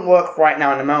 but it wouldn't work right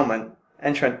now in the moment.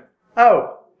 And she went,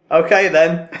 oh, okay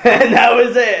then. And that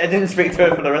was it. I didn't speak to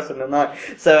her for the rest of the night.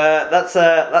 So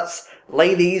that's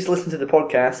ladies, listen to the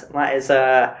podcast.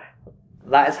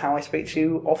 That is how I speak to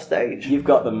you off stage. You've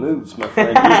got the moves, my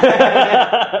friend.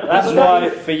 That's why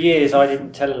for years I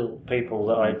didn't tell people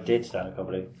that I did stand-up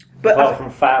comedy. Apart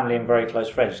from family and very close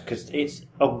friends, because it's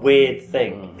a weird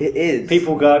thing. It is.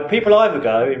 People either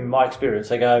go, in my experience,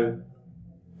 they go,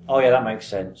 oh yeah, that makes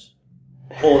sense.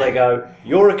 Or they go,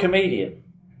 you're a comedian.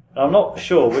 And I'm not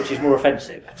sure which is more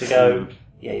offensive, to go,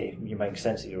 yeah, you make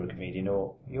sense that you're a comedian,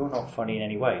 or you're not funny in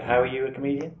any way. How are you a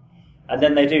comedian? And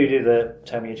then they do the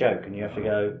tell me a joke, and you have to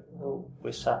go, well,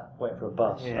 we're sat waiting for a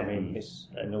bus. Yeah. I mean,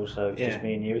 and also it's Yeah. just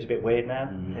me and you. It's a bit weird now.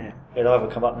 Yeah. It'll either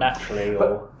come up naturally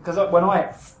or... Because when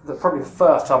probably the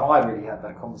first time I really had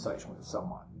that conversation with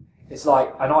someone, it's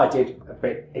like, and I did a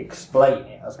bit explain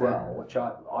it as well, which I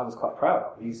was quite proud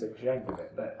of. You said ashamed of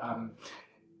it, but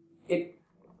it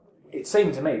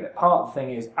seemed to me that part of the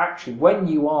thing is actually when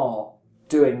you are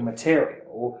doing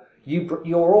material,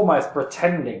 you're almost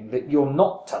pretending that you're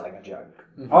not telling a joke,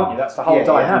 aren't you? That's the whole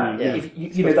dynamic. Yeah. If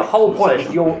you know, the whole point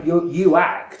is you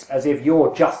act as if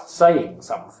you're just saying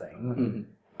something,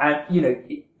 and you know.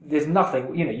 There's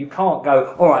nothing, you know. You can't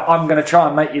go. All right, I'm going to try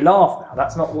and make you laugh now.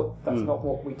 That's not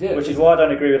what we do. Which is why I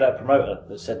don't agree with that promoter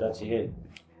that said that to you.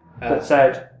 That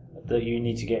said That you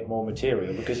need to get more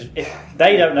material, because if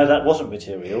they don't know that wasn't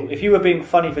material, if you were being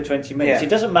funny for 20 minutes, Yeah. it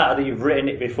doesn't matter that you've written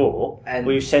it before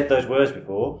or you've said those words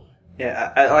before.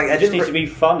 Yeah, I You just need to be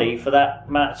funny for that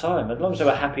amount of time. As long as they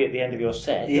were happy at the end of your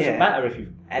set, it doesn't matter if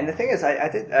you. And the thing is, I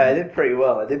did pretty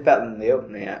well. I did better than the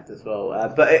opening act as well.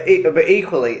 But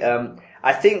equally,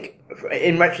 I think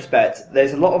in retrospect,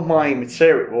 there's a lot of my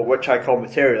material, which I call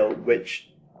material,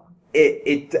 which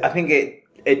I think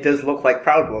it does look like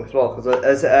crowd work as well,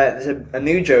 because there's a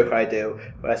new joke I do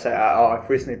where I say, I've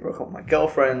recently broke up with my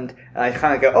girlfriend, and I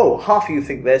kind of go, oh, half of you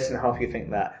think this and half of you think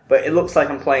that, but it looks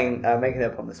like I'm playing making it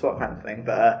up on the spot kind of thing.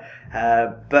 But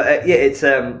it's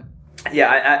I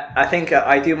think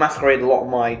I do masquerade a lot of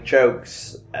my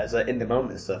jokes as in the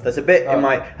moment stuff. There's a bit in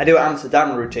I do an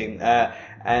Amsterdam routine.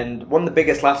 And one of the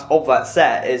biggest laughs of that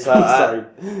set is... Sorry.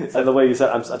 And the way you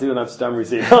said, I do an Amsterdam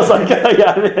routine. I was like,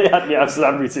 yeah, I had the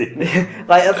Amsterdam routine.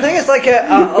 Like, the thing is, like,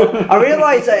 I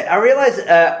realise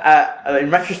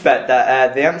in retrospect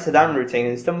that the Amsterdam routine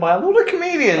is done by a lot of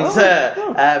comedians. But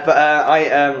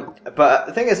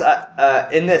the thing is,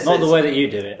 in this... Not the way that you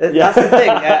do it. That's the thing.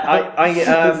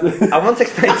 I want to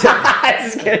explain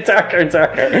It's getting darker and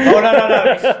darker. Oh,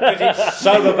 no. Because it's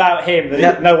so about him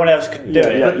that no one else can do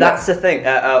it. But that's the thing.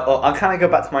 I'll kind of go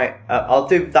back to my... I'll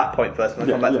do that point first and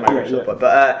I'll come back to my original point.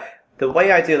 But the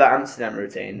way I do that Amsterdam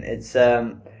routine, it's...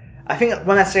 I think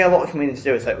when I see a lot of comedians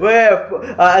do it, it's like, well,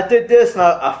 I did this and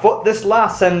I fought this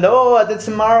last and I did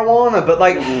some marijuana. But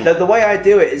like the way I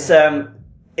do it is...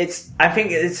 I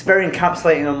think it's very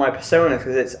encapsulating on my persona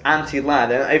because it's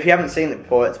anti-lad. And if you haven't seen it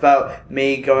before, it's about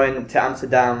me going to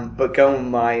Amsterdam, but going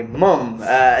with my mum.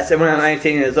 So when I'm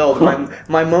 19 years old,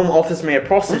 my mum offers me a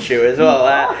prostitute as well.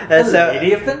 So,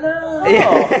 lady of the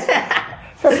night.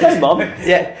 First Mum.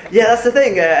 yeah, that's the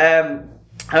thing.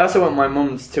 I also want my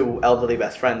mum's two elderly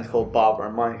best friends called Barbara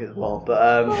and Mike as well.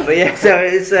 But yeah, so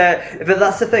it's but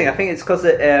that's the thing. I think it's because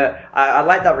I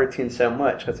like that routine so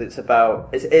much because it's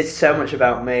so much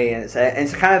about me, and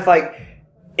it's kind of like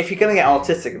if you're gonna get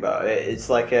artistic about it, it's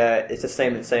like it's a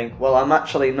statement saying, well, I'm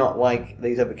actually not like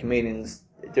these other comedians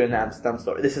doing the Amsterdam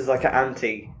story. This is like an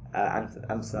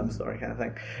anti-Amsterdam story kind of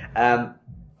thing.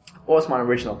 What was my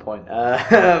original point? You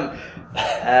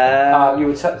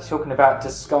were talking about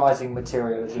disguising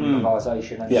material as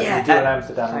improvisation, and you do an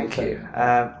Amsterdam Thank routine. you.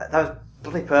 That was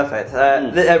bloody perfect.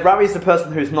 Ravi's the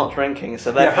person who's not drinking,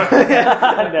 so therefore...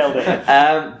 Nailed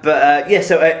it.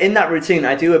 So in that routine,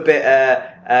 I do a bit,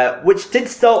 which did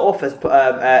start off as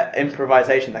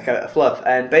improvisation, like a fluff,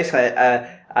 and basically...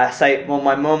 I say, well,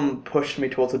 my mum pushed me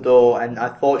towards the door, and I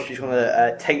thought she was going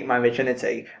to take my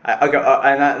virginity. I go,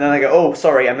 then I go, oh,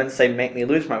 sorry, I meant to say make me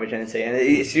lose my virginity, and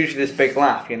it's usually this big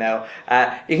laugh, you know.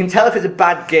 You can tell if it's a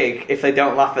bad gig if they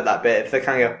don't laugh at that bit, if they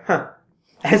kind of go, huh.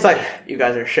 It's like, you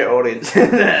guys are a shit audience. So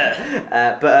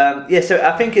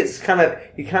I think it's kind of,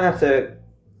 you kind of have to...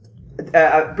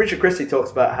 Bridget Christie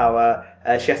talks about how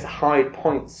she has to hide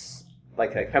points,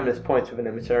 like feminist points within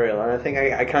the material, and I think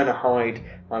I kind of hide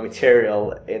my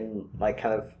material in like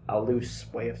kind of a loose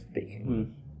way of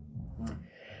speaking.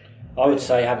 I would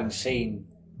say, having seen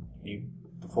you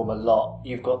perform a lot,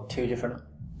 you've got two different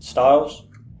styles.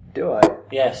 Do I?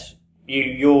 Yes.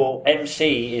 Your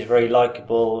MC is very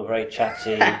likeable, very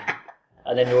chatty,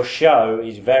 and then your show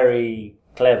is very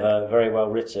clever, very well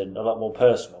written, a lot more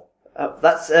personal.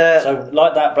 That's so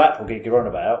like that Blackpool gig you're on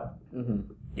about,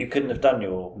 you couldn't have done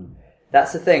your...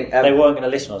 That's the thing. They weren't going to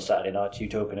listen on Saturday night to you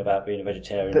talking about being a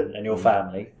vegetarian and your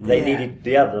family. They needed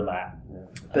the other Matt.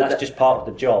 But that's just part of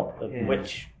the job. Of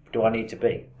which do I need to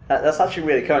be? That's actually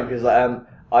really kind because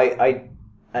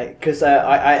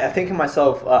I think of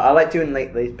myself. I like doing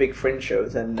like these big fringe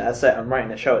shows, and as I said, I'm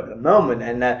writing a show at the moment,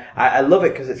 and I love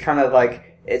it because it's kind of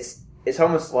like it's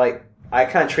almost like. I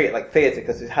kind of treat it like theatre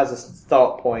because it has a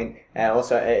start point and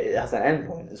also it has an end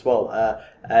point as well.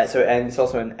 And it's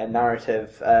also a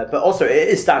narrative, but also it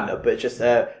is stand up. But just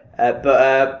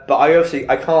but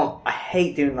I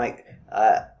hate doing like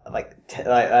like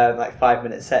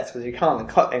 5-minute sets because you can't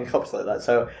encapsulate that.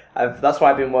 So that's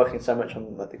why I've been working so much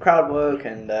on like the crowd work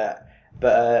and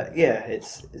yeah,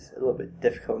 it's a little bit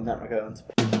difficult in that regard.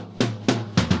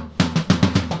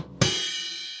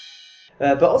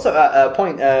 But also a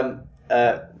point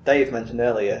Dave mentioned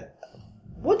earlier.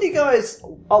 What do you guys?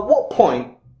 At what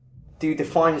point do you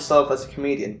define yourself as a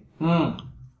comedian?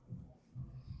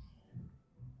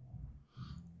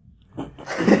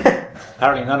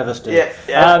 Apparently, none of us do.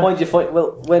 Yeah. Why do you find?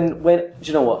 Well, when do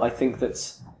you know what? I think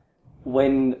that's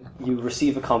when you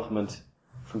receive a compliment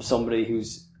from somebody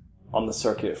who's on the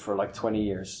circuit for like 20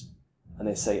 years, and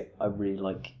they say, "I really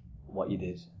like what you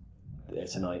did there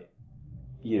tonight."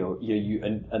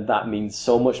 And that means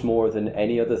so much more than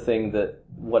any other thing that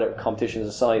whatever competitions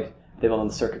aside, they've been on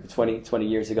the circuit for 20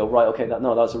 years ago. Right? Okay, that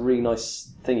was a really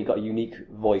nice thing. You got a unique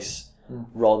voice,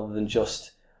 rather than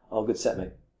just good set,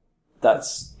 mate.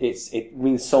 It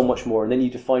means so much more, and then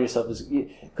you define yourself as,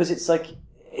 because it's like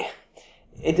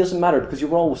it doesn't matter because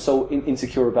you're always so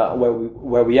insecure about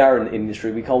where we are in the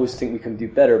industry. We always think we can do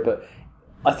better, but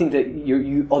I think that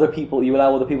you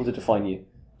allow other people to define you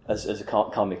as a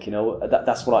comic.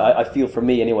 That's what I feel for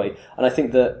me anyway, and I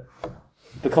think that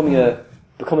becoming a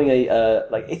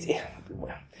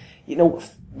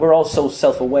we're all so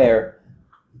self-aware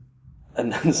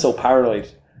and so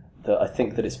paranoid that I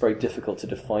think that it's very difficult to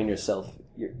define yourself.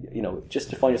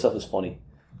 Just define yourself as funny.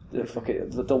 Fuck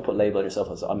it. Don't put label on yourself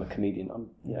as I'm a comedian.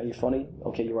 You're funny.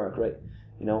 Okay, you are great.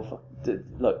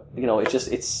 Look.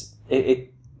 It's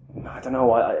I don't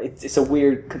know. It's a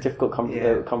weird, difficult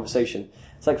conversation.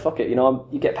 It's like fuck it.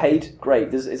 You get paid. Great.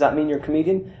 Does that mean you're a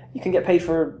comedian? You can get paid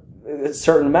for a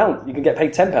certain amount. You can get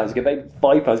paid £10. You get paid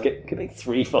 £5. Get paid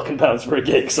 £3 fucking pounds for a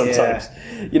gig sometimes.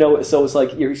 Yeah. So it's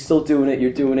like you're still doing it.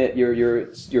 You're doing it.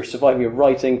 You're surviving. You're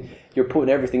writing. You're putting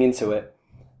everything into it.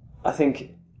 I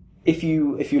think if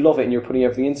you love it and you're putting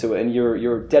everything into it and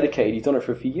you're dedicated, you've done it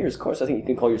for a few years. Of course, I think you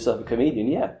can call yourself a comedian.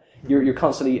 Yeah, you're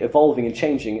constantly evolving and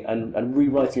changing and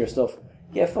rewriting your stuff.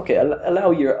 Yeah, fuck it.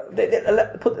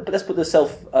 Let's put the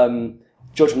self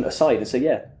judgment aside and say,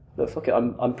 yeah, look, fuck it.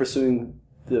 I'm pursuing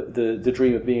the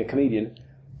dream of being a comedian.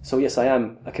 So yes, I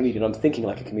am a comedian. I'm thinking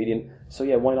like a comedian. So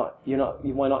yeah, why not?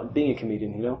 Why not being a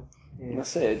comedian? Yeah.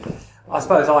 That's it. I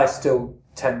suppose I still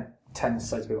tend to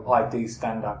say to people, I do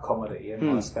stand-up comedy in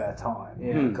my spare time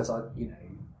because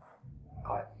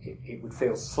it would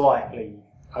feel slightly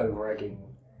over-egging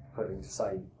putting to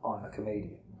say I'm a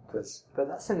comedian. But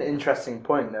that's an interesting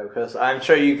point, though, because I'm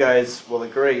sure you guys will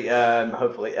agree,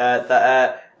 hopefully,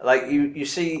 that like you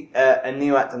see a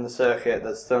new act on the circuit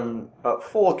that's done about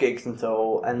 4 gigs in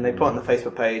total, and they put on the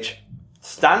Facebook page,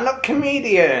 stand-up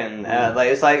comedian.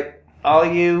 It's like, are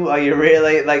you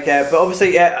really but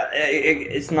obviously,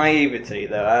 it's naivety,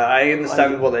 though. I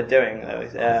understand what they're doing, though.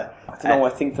 I don't know. I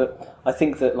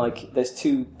think that like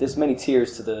there's many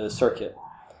tiers to the circuit,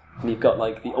 and you've got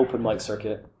like the open mic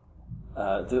circuit.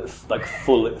 The like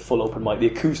full open mic, the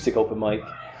acoustic open mic.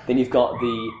 Then you've got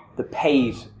the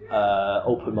paid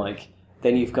open mic.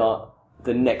 Then you've got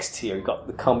the next tier. You've got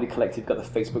the comedy collective. You've got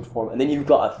the Facebook forum, and then you've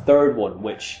got a third one,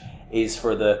 which is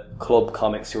for the club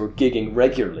comics who are gigging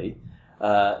regularly.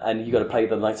 And you got to play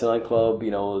the 99 Club,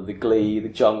 the Glee, the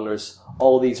Junglers.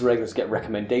 All these regulars get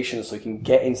recommendations, so you can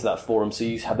get into that forum. So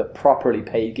you have the properly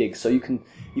paid gigs, so you can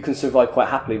survive quite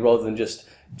happily rather than just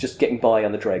getting by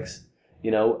on the dregs.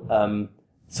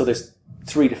 So there's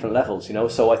 3 different levels,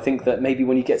 So I think that maybe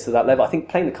when you get to that level, I think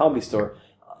playing the Comedy Store,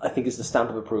 I think is the stamp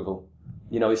of approval.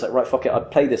 It's like, right, fuck it, I'd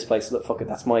play this place. Look, fuck it,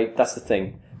 that's the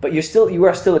thing. But you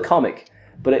are still a comic,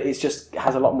 but it just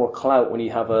has a lot more clout when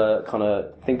you have a kind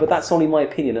of thing. But that's only my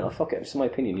opinion, and fuck it, it's my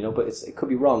opinion, But it could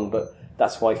be wrong, but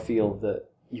that's why I feel that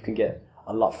you can get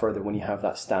a lot further when you have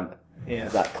that stamp,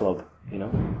 that club.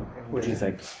 What do you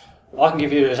think? I can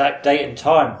give you the exact date and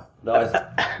time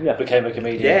that I became a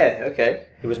comedian. Yeah, okay.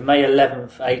 It was May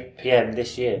 11th, 8 p.m.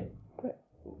 this year.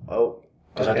 Oh,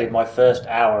 because I did my first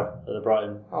hour at the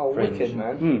Brighton Fringe. Wicked,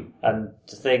 man. And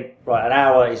to think, right, an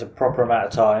hour is a proper amount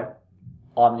of time.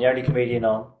 I'm the only comedian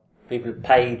on. People have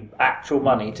paid actual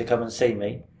money to come and see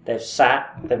me. They've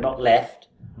sat, they've not left,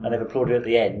 and they've applauded at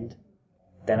the end.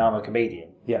 Then I'm a comedian.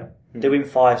 Yeah. Doing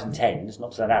 5s and 10s,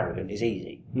 not to sound arrogant, is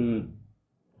easy.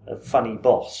 A funny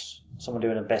boss, someone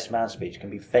doing a best man speech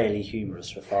can be fairly humorous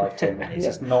for 5-10 minutes.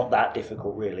 It's not that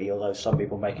difficult, really, although some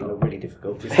people make it look really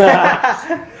difficult.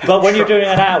 But when you're doing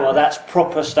an hour, that's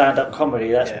proper stand-up comedy.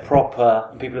 That's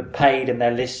proper. People are paid and they're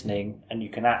listening, and you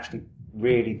can actually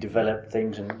really develop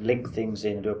things and link things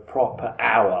in and do a proper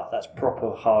hour. That's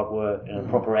proper hard work and a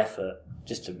proper effort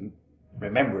just to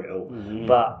remember it all.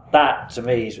 But that, to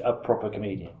me, is a proper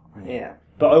comedian. Yeah.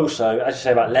 But also, as you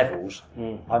say about levels,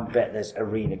 I bet there's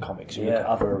arena comics who look at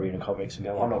other arena comics and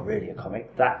go, I'm not really a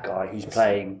comic. That guy who's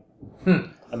playing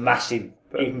a massive,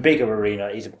 even bigger arena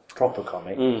is a proper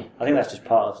comic. I think that's just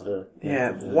part of the...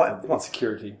 what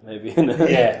insecurity, maybe.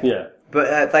 Yeah.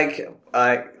 But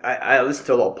I listen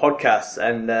to a lot of podcasts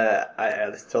and I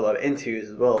listen to a lot of interviews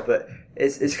as well. But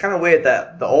it's kind of weird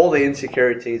that all the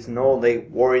insecurities and all the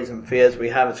worries and fears we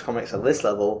have as comics at this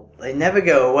level, they never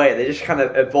go away. They just kind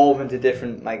of evolve into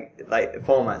different like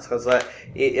formats. Because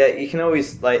you can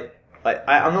always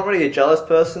I'm not really a jealous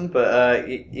person, but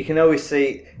you can always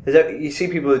see you see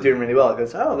people who are doing really well. It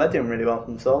goes, oh, they're doing really well for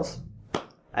themselves.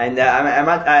 And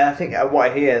I think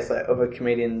what I hear is like other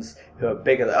comedians who are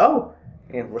bigger.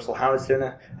 Russell Howard's doing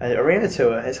an arena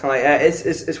tour. It's kind of like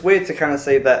it's weird to kind of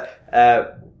say that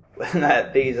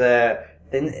that these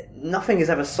nothing is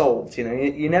ever solved. You know,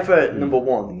 you never number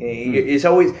one. It's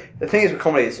always the thing is with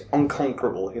comedy. It's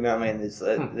unconquerable. You know what I mean?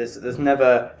 There's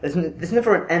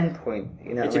never an end point.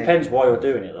 You know, it depends why you're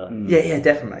doing it, though. Yeah,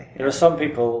 definitely. There are some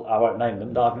people, I won't name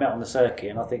them, that I've met on the circuit,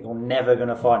 and I think you're never going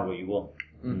to find what you want.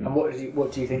 And what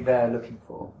do you think they're looking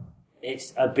for?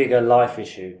 It's a bigger life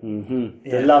issue.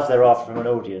 The love they're after from an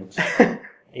audience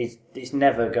it's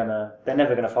never gonna. They're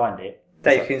never gonna find it.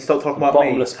 Dave, can you stop talking about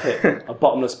a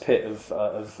bottomless pit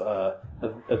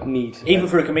of need. Even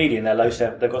for a comedian, they're low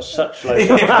self. They've got such low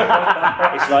self.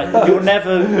 It's like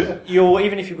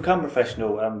even if you become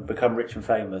professional and become rich and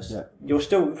famous, you'll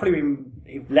still probably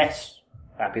be less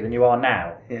happy than you are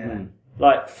now. Yeah.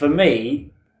 Like for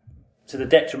me, to the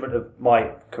detriment of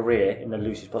my career in the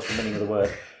loosest possible meaning of the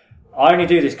word, I only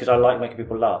do this because I like making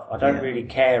people laugh. I don't really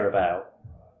care about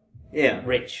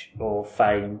rich or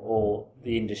fame or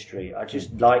the industry. I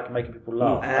just like making people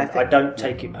laugh. I don't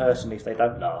take it personally if they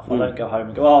don't laugh. I don't go home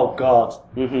and go, oh God,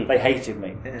 they hated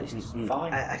me. This is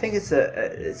fine. I think it's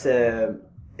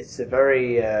a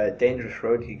very dangerous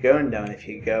road you're going down if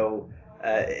you go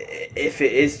if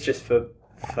it is just for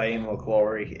fame or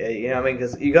glory. You know what I mean?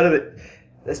 Because you got to,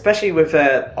 especially with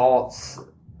arts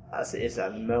as it is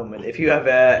at the moment. If you have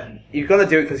you've got to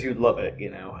do it because you love it, you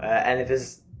know. And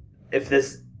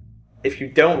if you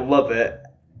don't love it,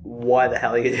 why the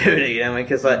hell are you doing it? You know,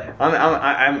 because like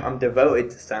I'm devoted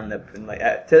to stand up, and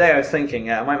like today I was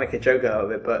thinking I might make a joke out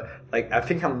of it, but like I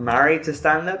think I'm married to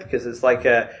stand up because it's like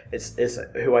it's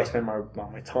who I spend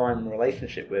my time and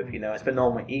relationship with. You know, I spend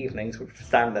all my evenings with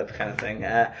stand up kind of thing.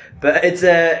 But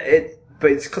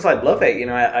it's because I love it. You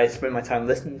know, I spend my time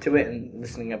listening to it and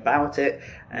listening about it,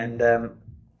 and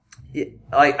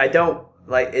I don't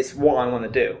like it's what I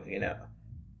want to do. You know.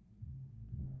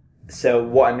 So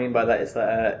what I mean by that is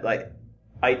that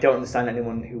I don't understand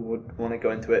anyone who would want to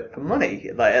go into it for money,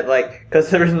 like because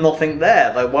there is nothing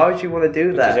there. Like, why would you want to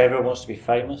do that? Because everyone wants to be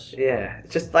famous. Yeah,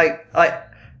 it's just like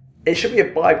it should be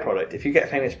a byproduct. If you get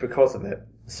famous because of it,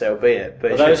 so be it.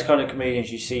 But those kind of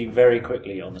comedians you see very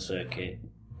quickly on the circuit,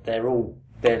 they're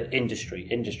industry.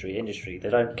 They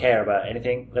don't care about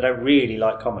anything. They don't really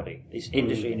like comedy. It's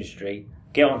industry.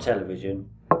 Get on television,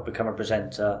 become a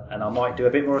presenter, and I might do a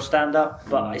bit more stand-up,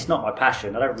 but it's not my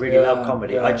passion. I don't really love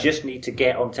comedy. I just need to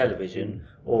get on television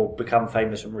or become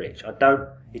famous and rich.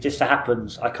 It just so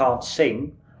happens I can't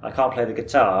sing, I can't play the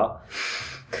guitar.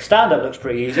 Stand-up looks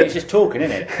pretty easy, it's just talking,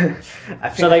 isn't it?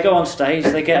 So they go on stage,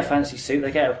 they get a fancy suit,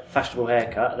 they get a fashionable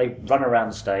haircut, they run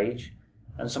around the stage,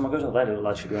 and someone goes, oh, they look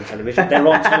like they should be on television. They're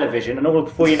on television, and all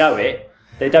before you know it,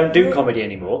 they don't do comedy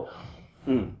anymore.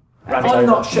 I'm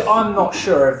not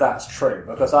sure if that's true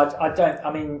because I don't.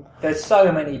 I mean, there's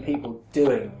so many people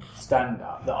doing stand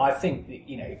up that I think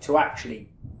that, to actually,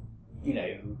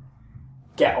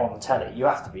 get on telly, you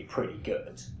have to be pretty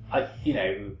good. I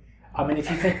mean, if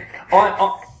you think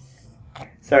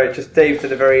sorry, just Dave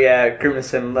did a very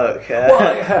grimacing look. Well,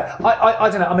 I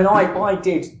don't know. I mean, I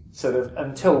did sort of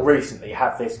until recently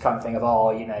have this kind of thing of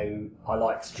I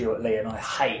like Stuart Lee and I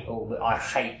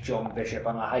hate John Bishop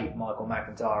and I hate Michael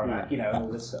McIntyre and and all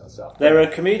this sort of stuff. There are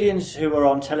comedians who are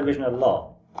on television a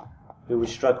lot who would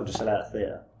struggle to sell out a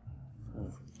theatre.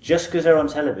 Just because they're on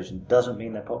television doesn't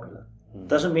mean they're popular.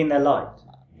 Doesn't mean they're liked.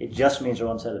 It just means they're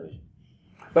on television.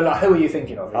 But who are you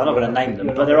thinking of? I'm not going to name them,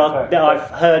 but I've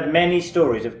heard many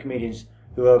stories of comedians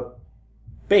who are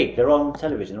big. They're on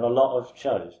television. There are a lot of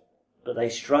shows. But they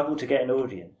struggle to get an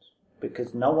audience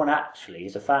because no one actually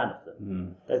is a fan of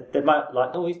them. They might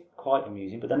like, he's quite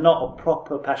amusing, but they're not a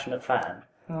proper passionate fan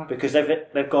because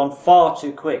they've gone far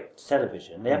too quick to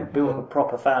television. They haven't built up a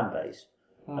proper fan base,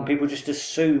 and people just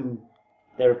assume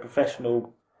they're a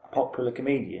professional, popular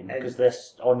comedian because they're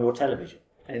on your television.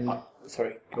 And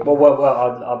sorry. Well,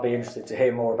 I'll be interested to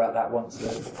hear more about that once the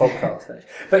podcast finishes.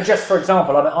 But just for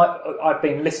example, I've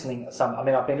been listening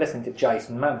to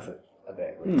Jason Manford a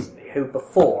bit recently, who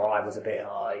before I was a bit,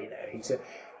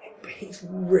 he's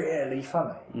really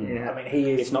funny. Yeah. I mean, he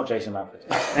is. It's not Jason Manford.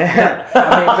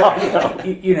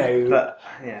 But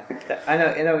I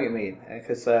know what you mean,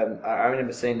 because I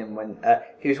remember seeing him when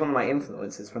he was one of my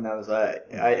influences when I was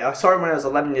I saw him when I was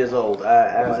 11 years old.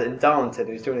 I was in Darlington.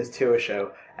 He was doing his tour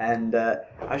show, and I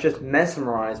was just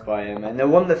mesmerised by him. And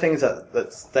one of the things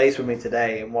that stays with me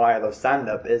today and why I love stand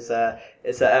up is that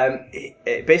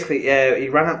he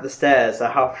ran up the stairs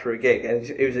half through a gig, and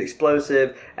it was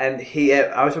explosive. And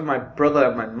I was with my brother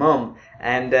and my mum.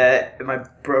 And my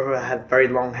brother had very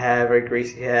long hair, very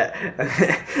greasy hair,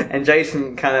 and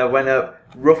Jason kind of went up,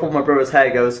 ruffled my brother's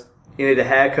hair, goes, "You need a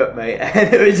haircut, mate."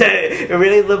 And it was a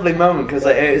really lovely moment because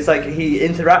it was like he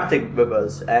interacted with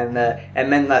us, and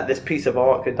meant that this piece of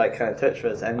art could like kind of touch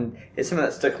us, and it's something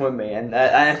that stuck with me. And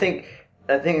I think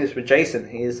is with Jason,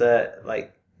 he's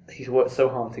he's worked so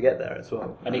hard to get there as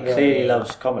well. And he clearly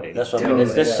loves comedy. That's what I mean.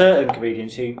 There's certain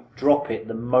comedians who drop it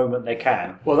the moment they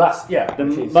can. Well, that's,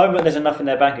 The moment there's enough in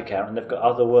their bank account and they've got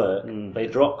other work, they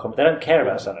drop comedy. They don't care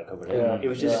about stand-up comedy. Yeah. It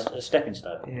was just a stepping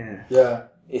stone. Yeah.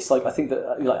 It's like, I think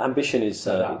that ambition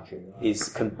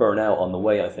can burn out on the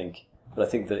way, I think. But I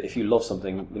think that if you love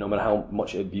something, no matter how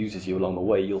much it abuses you along the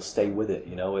way, you'll stay with it.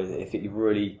 If it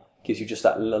really gives you just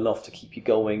that enough to keep you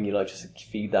going, just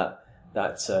feed that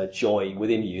joy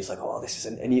within you. It's like, oh, this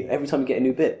is every time you get a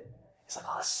new bit, it's like,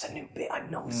 oh, this is a new bit. I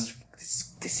know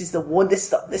this is the one.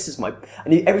 This is my.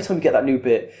 And every time you get that new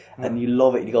bit and you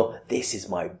love it, and you go, this is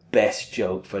my best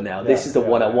joke for now. This is the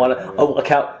one I want to. Oh, I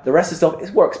count the rest of the stuff.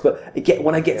 It works, but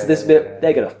when I get to this bit,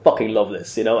 they're gonna fucking love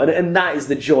this, And that is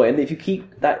the joy. And if you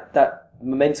keep that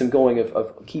momentum going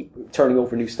of keep turning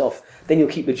over new stuff, then you'll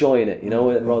keep the joy in it,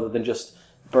 rather than just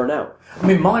burn out. I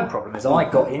mean, my problem is I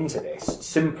got into this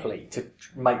simply to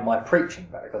make my preaching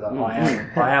better, because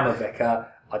I am a vicar.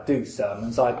 I do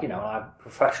sermons. I have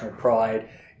professional pride.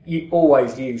 You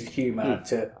always use humour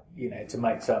to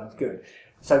make sermons good.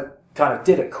 So, kind of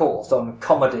did a course on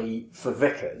comedy for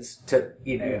vicars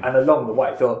and along the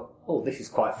way thought, oh, this is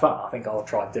quite fun. I think I'll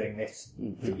try doing this,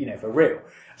 for real.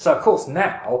 So, of course,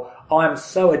 now I'm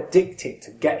so addicted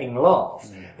to getting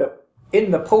laughs that in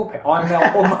the pulpit,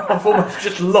 I've almost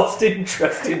just lost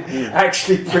interest in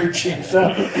actually preaching.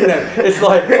 So, it's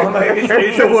like,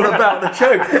 it's all about the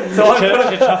joke. So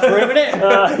Church is tough room, isn't it?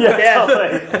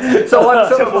 So I'm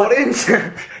sort of like, I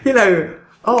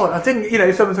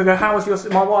didn't, someone's going to go, how was your,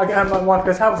 my wife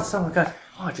goes, how was the sermon? I go,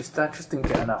 oh, I just didn't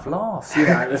get enough laughs.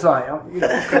 It's like,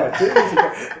 what can I do?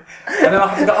 And then I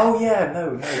have to go, oh yeah,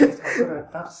 no,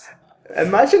 that's...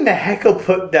 Imagine the heckle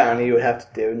put down you would have to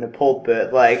do in the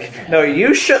pulpit. Like, no,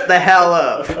 you shut the hell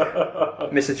up,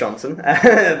 Mr. Johnson.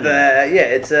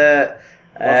 It's I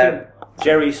think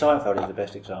Jerry Seinfeld is the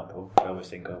best example I always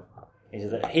think of.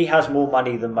 Is that he has more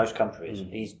money than most countries.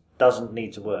 He doesn't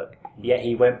need to work. Yet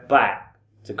he went back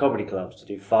to comedy clubs to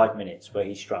do 5 minutes where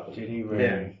he struggled. Did he really?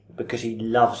 Yeah. Because he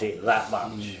loves it that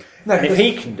much. No, and if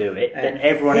he can do it, then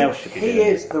everyone else should be doing it. He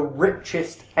is the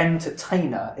richest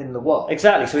entertainer in the world.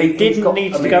 Exactly, so he didn't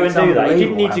need to go and do that. He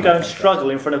didn't need to go and struggle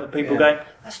in front of people going,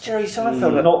 that's Jerry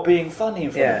Seinfeld not being funny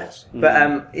in front of us. But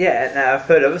I've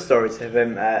heard other stories of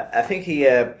him. I think he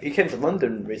came to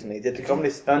London recently. He did the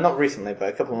comedy, not recently, but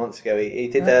a couple of months ago. He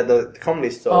did the comedy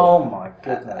store. Oh my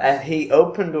goodness! And he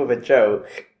opened with a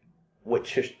joke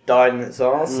which just died in its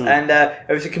arse. And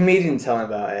it was a comedian telling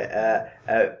about it.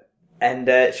 And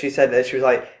she said that she was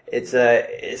like, it's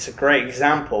a great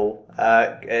example.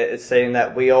 It's saying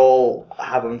that we all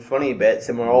have unfunny bits,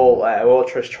 and we're all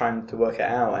just trying to work it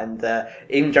out. And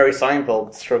even Jerry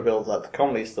Seinfeld struggled at the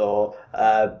comedy store,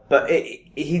 but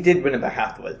he did win it back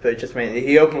afterwards. But it just meant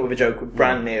he opened with a joke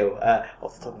brand new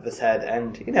off the top of his head,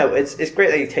 and it's great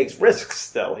that he takes risks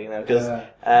still. Because.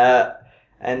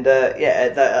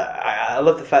 I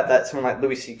love the fact that someone like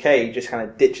Louis C.K. just kind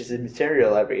of ditches his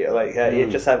material every year. Like he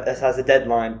just has a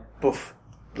deadline, poof,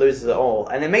 loses it all,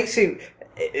 and it makes him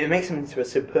into a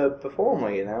superb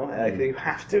performer. You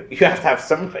have to have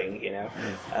something.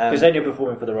 Because then you're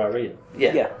performing for the right reason.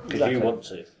 Yeah, because you want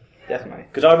to. Definitely.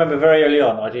 Because I remember very early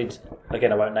on, I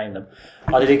won't name them.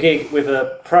 I did a gig with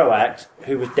a pro act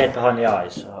who was dead behind the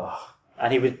eyes,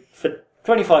 and he was for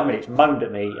 25 minutes moaned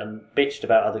at me and bitched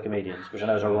about other comedians, which I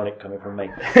know is ironic coming from me.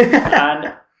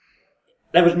 And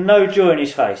there was no joy in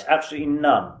his face, absolutely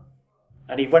none.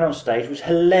 And he went on stage, was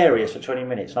hilarious for 20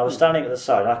 minutes. And I was standing at the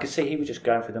side, and I could see he was just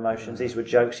going through the motions. These were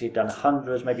jokes he'd done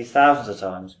hundreds, maybe thousands of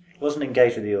times. He wasn't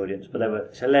engaged with the audience, but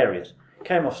it's hilarious.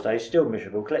 Came off stage, still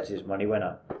miserable, collected his money, went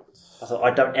up. I thought,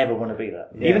 I don't ever want to be that.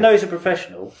 Yeah. Even though he's a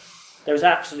professional, there was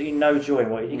absolutely no joy in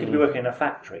what he could be working in a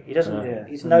factory. He doesn't.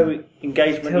 He's no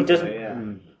engagement. He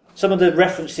doesn't. Some of the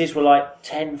references were like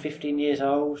 10, 15 years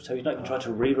old, so he's not even trying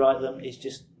to rewrite them. It's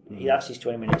just that's his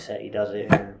 20-minute set. He does it.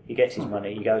 He gets his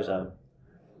money. He goes home.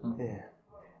 Yeah.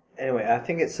 Anyway, I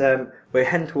think it's we're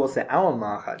heading towards the hour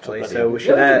mark actually, so we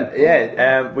should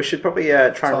we should probably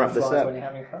try and wrap this up. When you're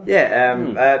having fun.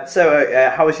 Yeah.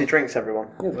 So how was your drinks, everyone?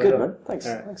 Yeah, good, man. Thanks.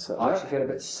 Thanks. I actually feel a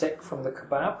bit sick from the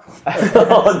kebab.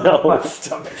 Oh no! My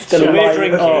stomach. So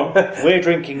we're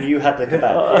drinking. You had the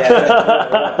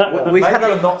kebab. We've Maybe had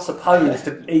you're not supposed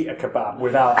to eat a kebab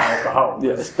without alcohol.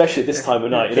 Yeah, especially this time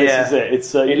of night. This is it.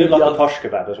 It's It looked like a posh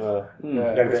kebab as well. Yeah,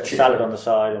 You got a bit of salad on the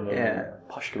side and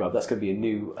Posh kebab. That's going to be a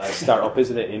new start-up,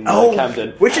 isn't it, in Oh,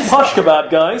 Camden? which is Posh kebab,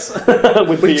 guys,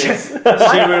 with beers.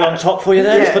 cereal on top for you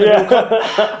there. Just put it milk on.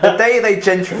 the day they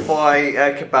gentrify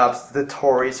kebabs, the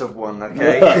Tories have won.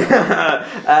 Okay,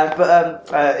 but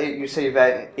you say you've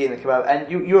eaten a kebab,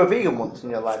 and you were a vegan once in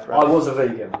your life, right? I was a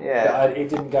vegan. Yeah. It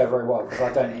didn't go very well because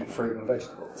I don't eat fruit and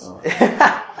vegetables.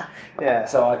 Yeah.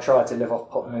 So I tried to live off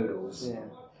pot noodles.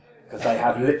 Because they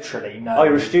have literally no... Oh,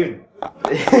 you're a student.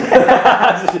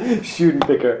 Student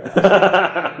picker.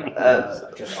 I was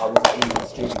an evil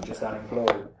student, just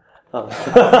unemployed.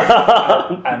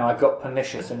 And I got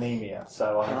pernicious anemia,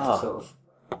 so I had to sort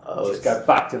of just go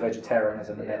back to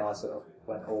vegetarianism, and then I sort of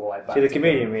went all the way back. See, the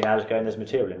comedian now is going, there's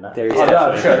material in that. There is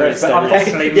I'm sure there is, but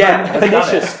unfortunately,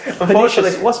 pernicious.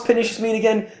 Unfortunately, What's pernicious mean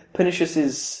again? Pernicious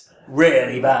is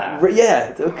really bad.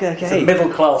 yeah. Okay. It's a middle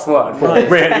class word for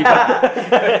really bad.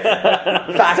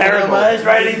 Terrible. Is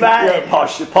really bad. Yeah,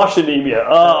 posh anemia.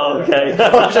 Oh, okay.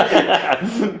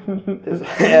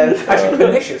 Actually,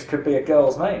 pernicious could be a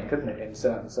girl's name, couldn't it, in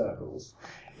certain circles?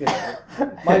 You know,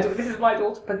 this is my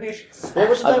daughter, Pernicious. What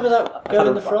was the name of that girl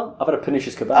in the front? I've had a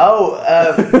pernicious kebab. Oh,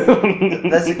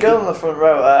 there's a girl in the front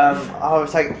row. I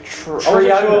was like,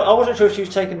 I wasn't sure if she was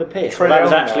taking the piss, but that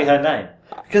was actually her name.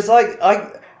 because like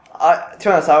to be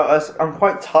honest, I'm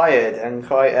quite tired and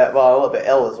quite a little bit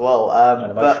ill as well.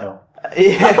 And emotional.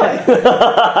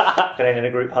 Yeah. Getting in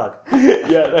a group hug.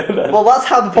 Well, that's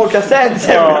how the podcast ends.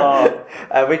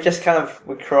 We just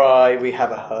we cry, we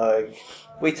have a hug,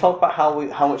 we talk about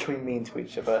how much we mean to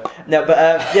each other. No, but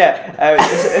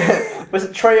was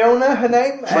it Triona her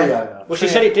name? Triona. Well, she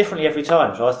said it differently every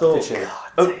time, so I thought.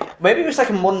 Maybe it was like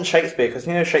a modern Shakespeare, because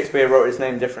Shakespeare wrote his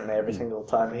name differently every single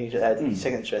time he did his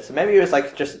signature. So maybe it was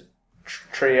like just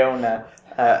Triona.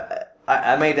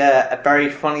 I made a very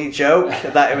funny joke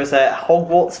that it was a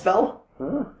Hogwarts spell.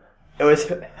 It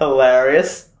was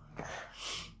hilarious.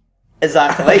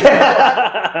 Exactly.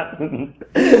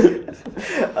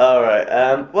 All right.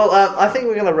 I think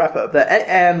we're going to wrap it up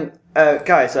there.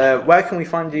 Guys, where can we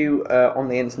find you on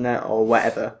the internet or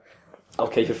whatever?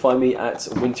 Okay, you can find me at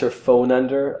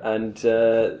Winterphonander, and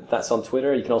that's on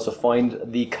Twitter. You can also find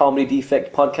the Comedy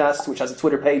Defect podcast, which has a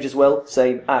Twitter page as well,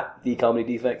 same at the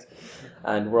Comedy Defect,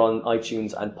 and we're on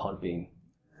iTunes and Podbean.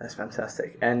 That's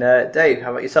fantastic. And Dave,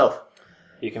 how about yourself?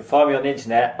 You can find me on the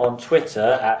internet on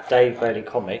Twitter at Dave Bailey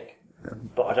Comic,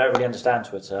 but I don't really understand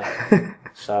Twitter,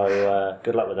 so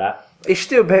good luck with that. You should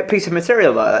do a piece of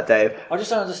material like that, Dave. I just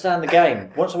don't understand the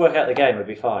game. Once I work out the game, it'll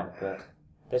be fine, but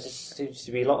there just seems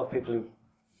to be a lot of people who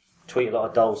tweet a lot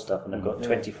of dull stuff and they've got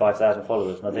 25,000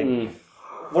 followers, and I think,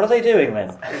 what are they doing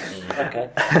then? Okay.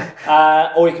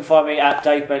 Or you can find me at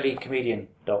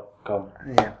davebaileycomedian.com.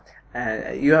 Yeah.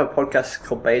 You have a podcast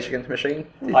called Beige Against the Machine.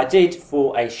 I did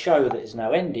for a show that is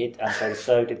now ended, and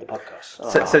so did the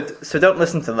podcast. So don't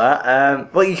listen to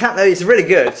that. Well, you can't. It's really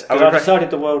good. I decided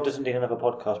the world doesn't need another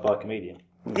podcast by a comedian.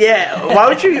 Yeah. Why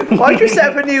would you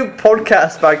set up a new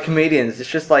podcast by comedians? It's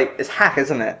just like it's hack,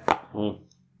 isn't it? But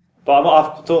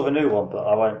I've thought of a new one, but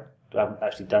I haven't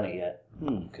actually done it yet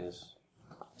because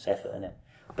it's effort, isn't it?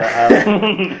 But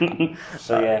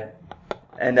so yeah.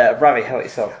 And Ravi, how about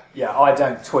yourself? Yeah, I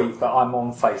don't tweet, but I'm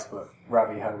on Facebook.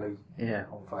 Ravi Holy. Yeah.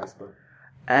 On Facebook.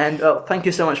 And thank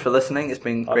you so much for listening. It's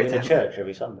been great I'm in church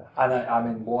every Sunday. I'm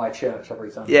in Y Church every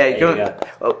Sunday. Yeah, There you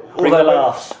go. Bring the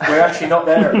laughs. We're actually not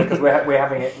there because we're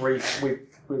having it we're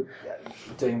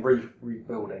doing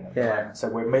rebuilding at the moment. So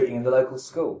we're meeting in the local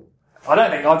school. I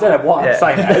don't know what I'm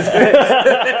saying.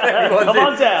 Come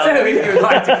on down. So if you would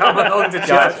like to come along to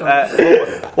church.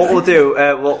 What we'll do,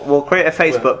 we'll create a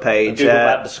Facebook page. Google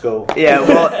map the school. Yeah,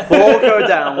 we'll all go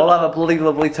down. We'll have a bloody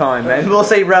lovely time, and we'll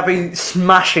see Ravi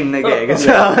smashing the gig as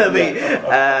well.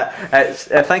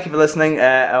 Thank you for listening,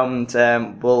 and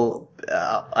we'll.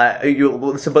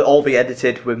 This will all be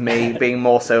edited with me being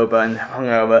more sober and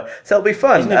hungover, so it'll be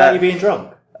fun. Isn't it about you being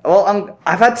drunk? Well,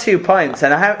 I've had 2 pints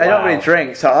and I don't really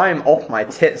drink, so I'm off my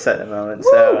tits at the moment.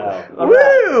 So,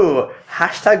 woo!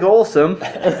 Hashtag awesome.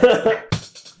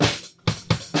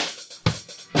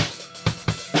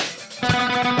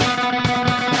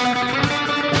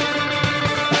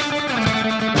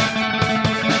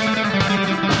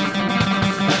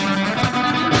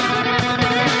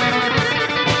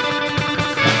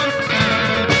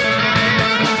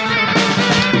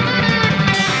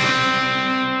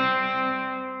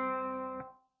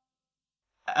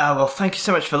 Well, thank you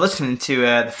so much for listening to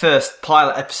the first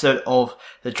pilot episode of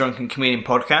the Drunken Comedian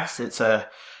podcast.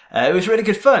 It was really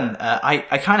good fun.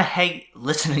 I kind of hate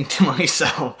listening to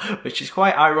myself, which is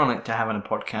quite ironic to have on a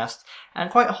podcast, and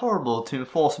quite horrible to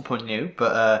enforce upon you.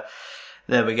 But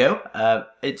there we go.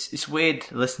 It's weird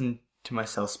listening to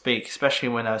myself speak, especially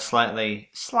when I was slightly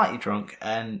drunk,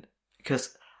 and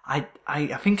because I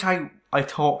think I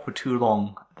talked for too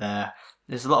long there.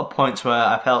 There's a lot of points where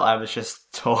I felt I was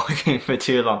just talking for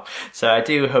too long. So I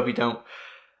do hope you don't.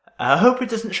 I hope it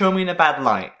doesn't show me in a bad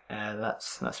light.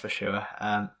 That's for sure.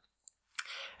 I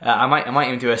might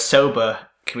even do a sober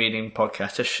comedian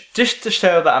podcast just to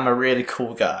show that I'm a really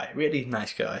cool guy, really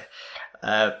nice guy.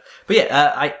 But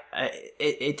yeah,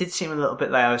 it did seem a little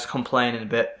bit like I was complaining a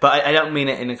bit, but I don't mean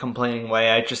it in a complaining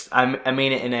way. I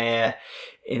mean it in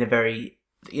a very,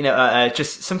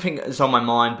 just something that's on my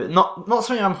mind, but not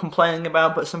something I'm complaining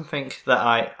about, but something that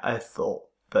I thought,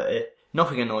 but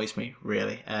nothing annoys me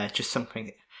really. Just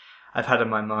something I've had in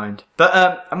my mind.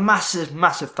 But a massive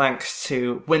thanks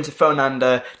to Winter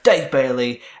Phonander, Dave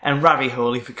Bailey, and Ravi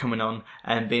Holy for coming on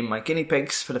and being my guinea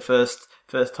pigs for the first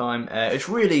time. It's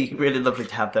really lovely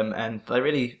to have them, and they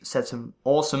really said some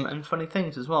awesome and funny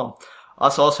things as well.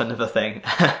 That's also another thing.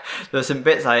 There were some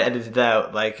bits I edited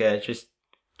out, like I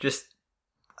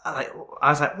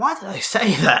was like, why did I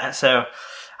say that? So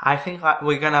I think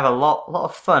we're going to have a lot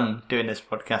of fun doing this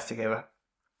podcast together.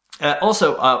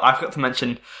 Also, I forgot to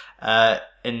mention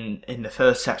in the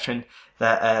first section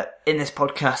that in this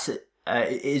podcast it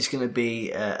is going to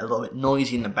be a little bit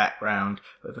noisy in the background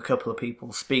with a couple of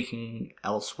people speaking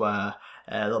elsewhere,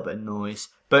 a little bit of noise,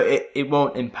 but it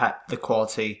won't impact the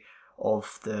quality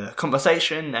of the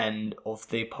conversation and of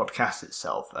the podcast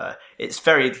itself.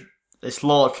 It's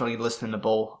largely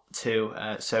listenable too,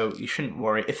 so you shouldn't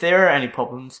worry. If there are any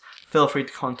problems, feel free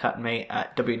to contact me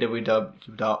at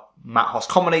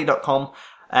www.matthoscomedy.com.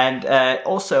 And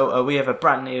also, we have a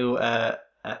brand new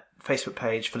Facebook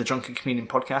page for the Drunken Comedian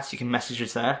podcast. You can message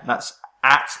us there. That's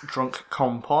at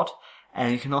DrunkCompod.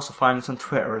 And you can also find us on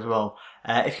Twitter as well.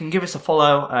 If you can give us a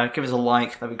follow, give us a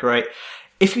like, that'd be great.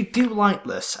 If you do like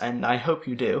this, and I hope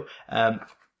you do,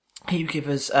 you give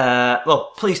us,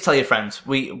 please tell your friends.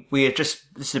 This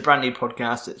is a brand new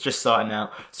podcast. It's just starting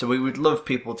out. So we would love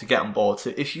people to get on board.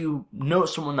 So if you know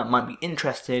someone that might be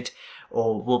interested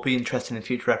or will be interested in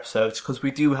future episodes, because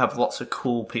we do have lots of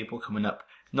cool people coming up.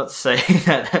 Not to say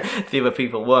that the other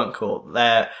people weren't cool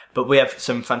there, but we have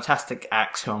some fantastic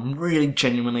acts who I'm really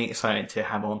genuinely excited to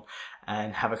have on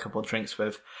and have a couple of drinks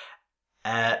with.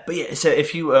 But yeah, so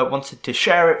if you wanted to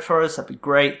share it for us, that'd be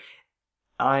great.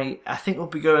 I think we'll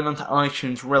be going onto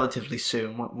iTunes relatively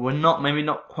soon. We're maybe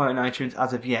not quite on iTunes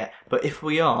as of yet, but if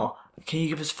we are, can you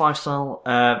give us a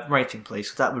 5-star rating, please?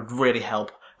 Because that would really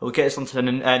help. It will get us onto the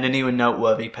new and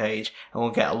noteworthy page, and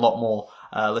we'll get a lot more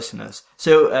listeners.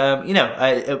 So,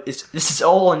 this is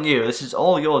all on you. This is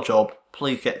all your job.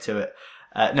 Please get to it.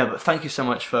 But thank you so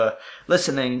much for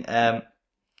listening.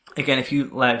 Again, if you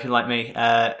like me,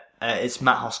 it's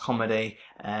Matt Hoss Comedy,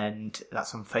 and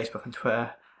that's on Facebook and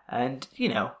Twitter. And,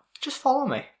 just follow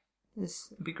me.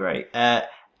 It'd be great.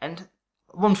 And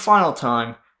one final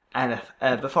time, and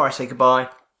before I say goodbye,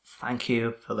 thank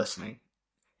you for listening.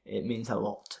 It means a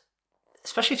lot.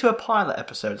 Especially to a pilot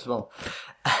episode as well.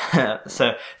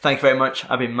 So, thank you very much.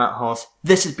 I've been Matt Hoss.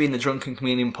 This has been the Drunken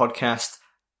Comedian Podcast.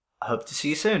 I hope to see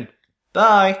you soon.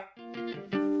 Bye!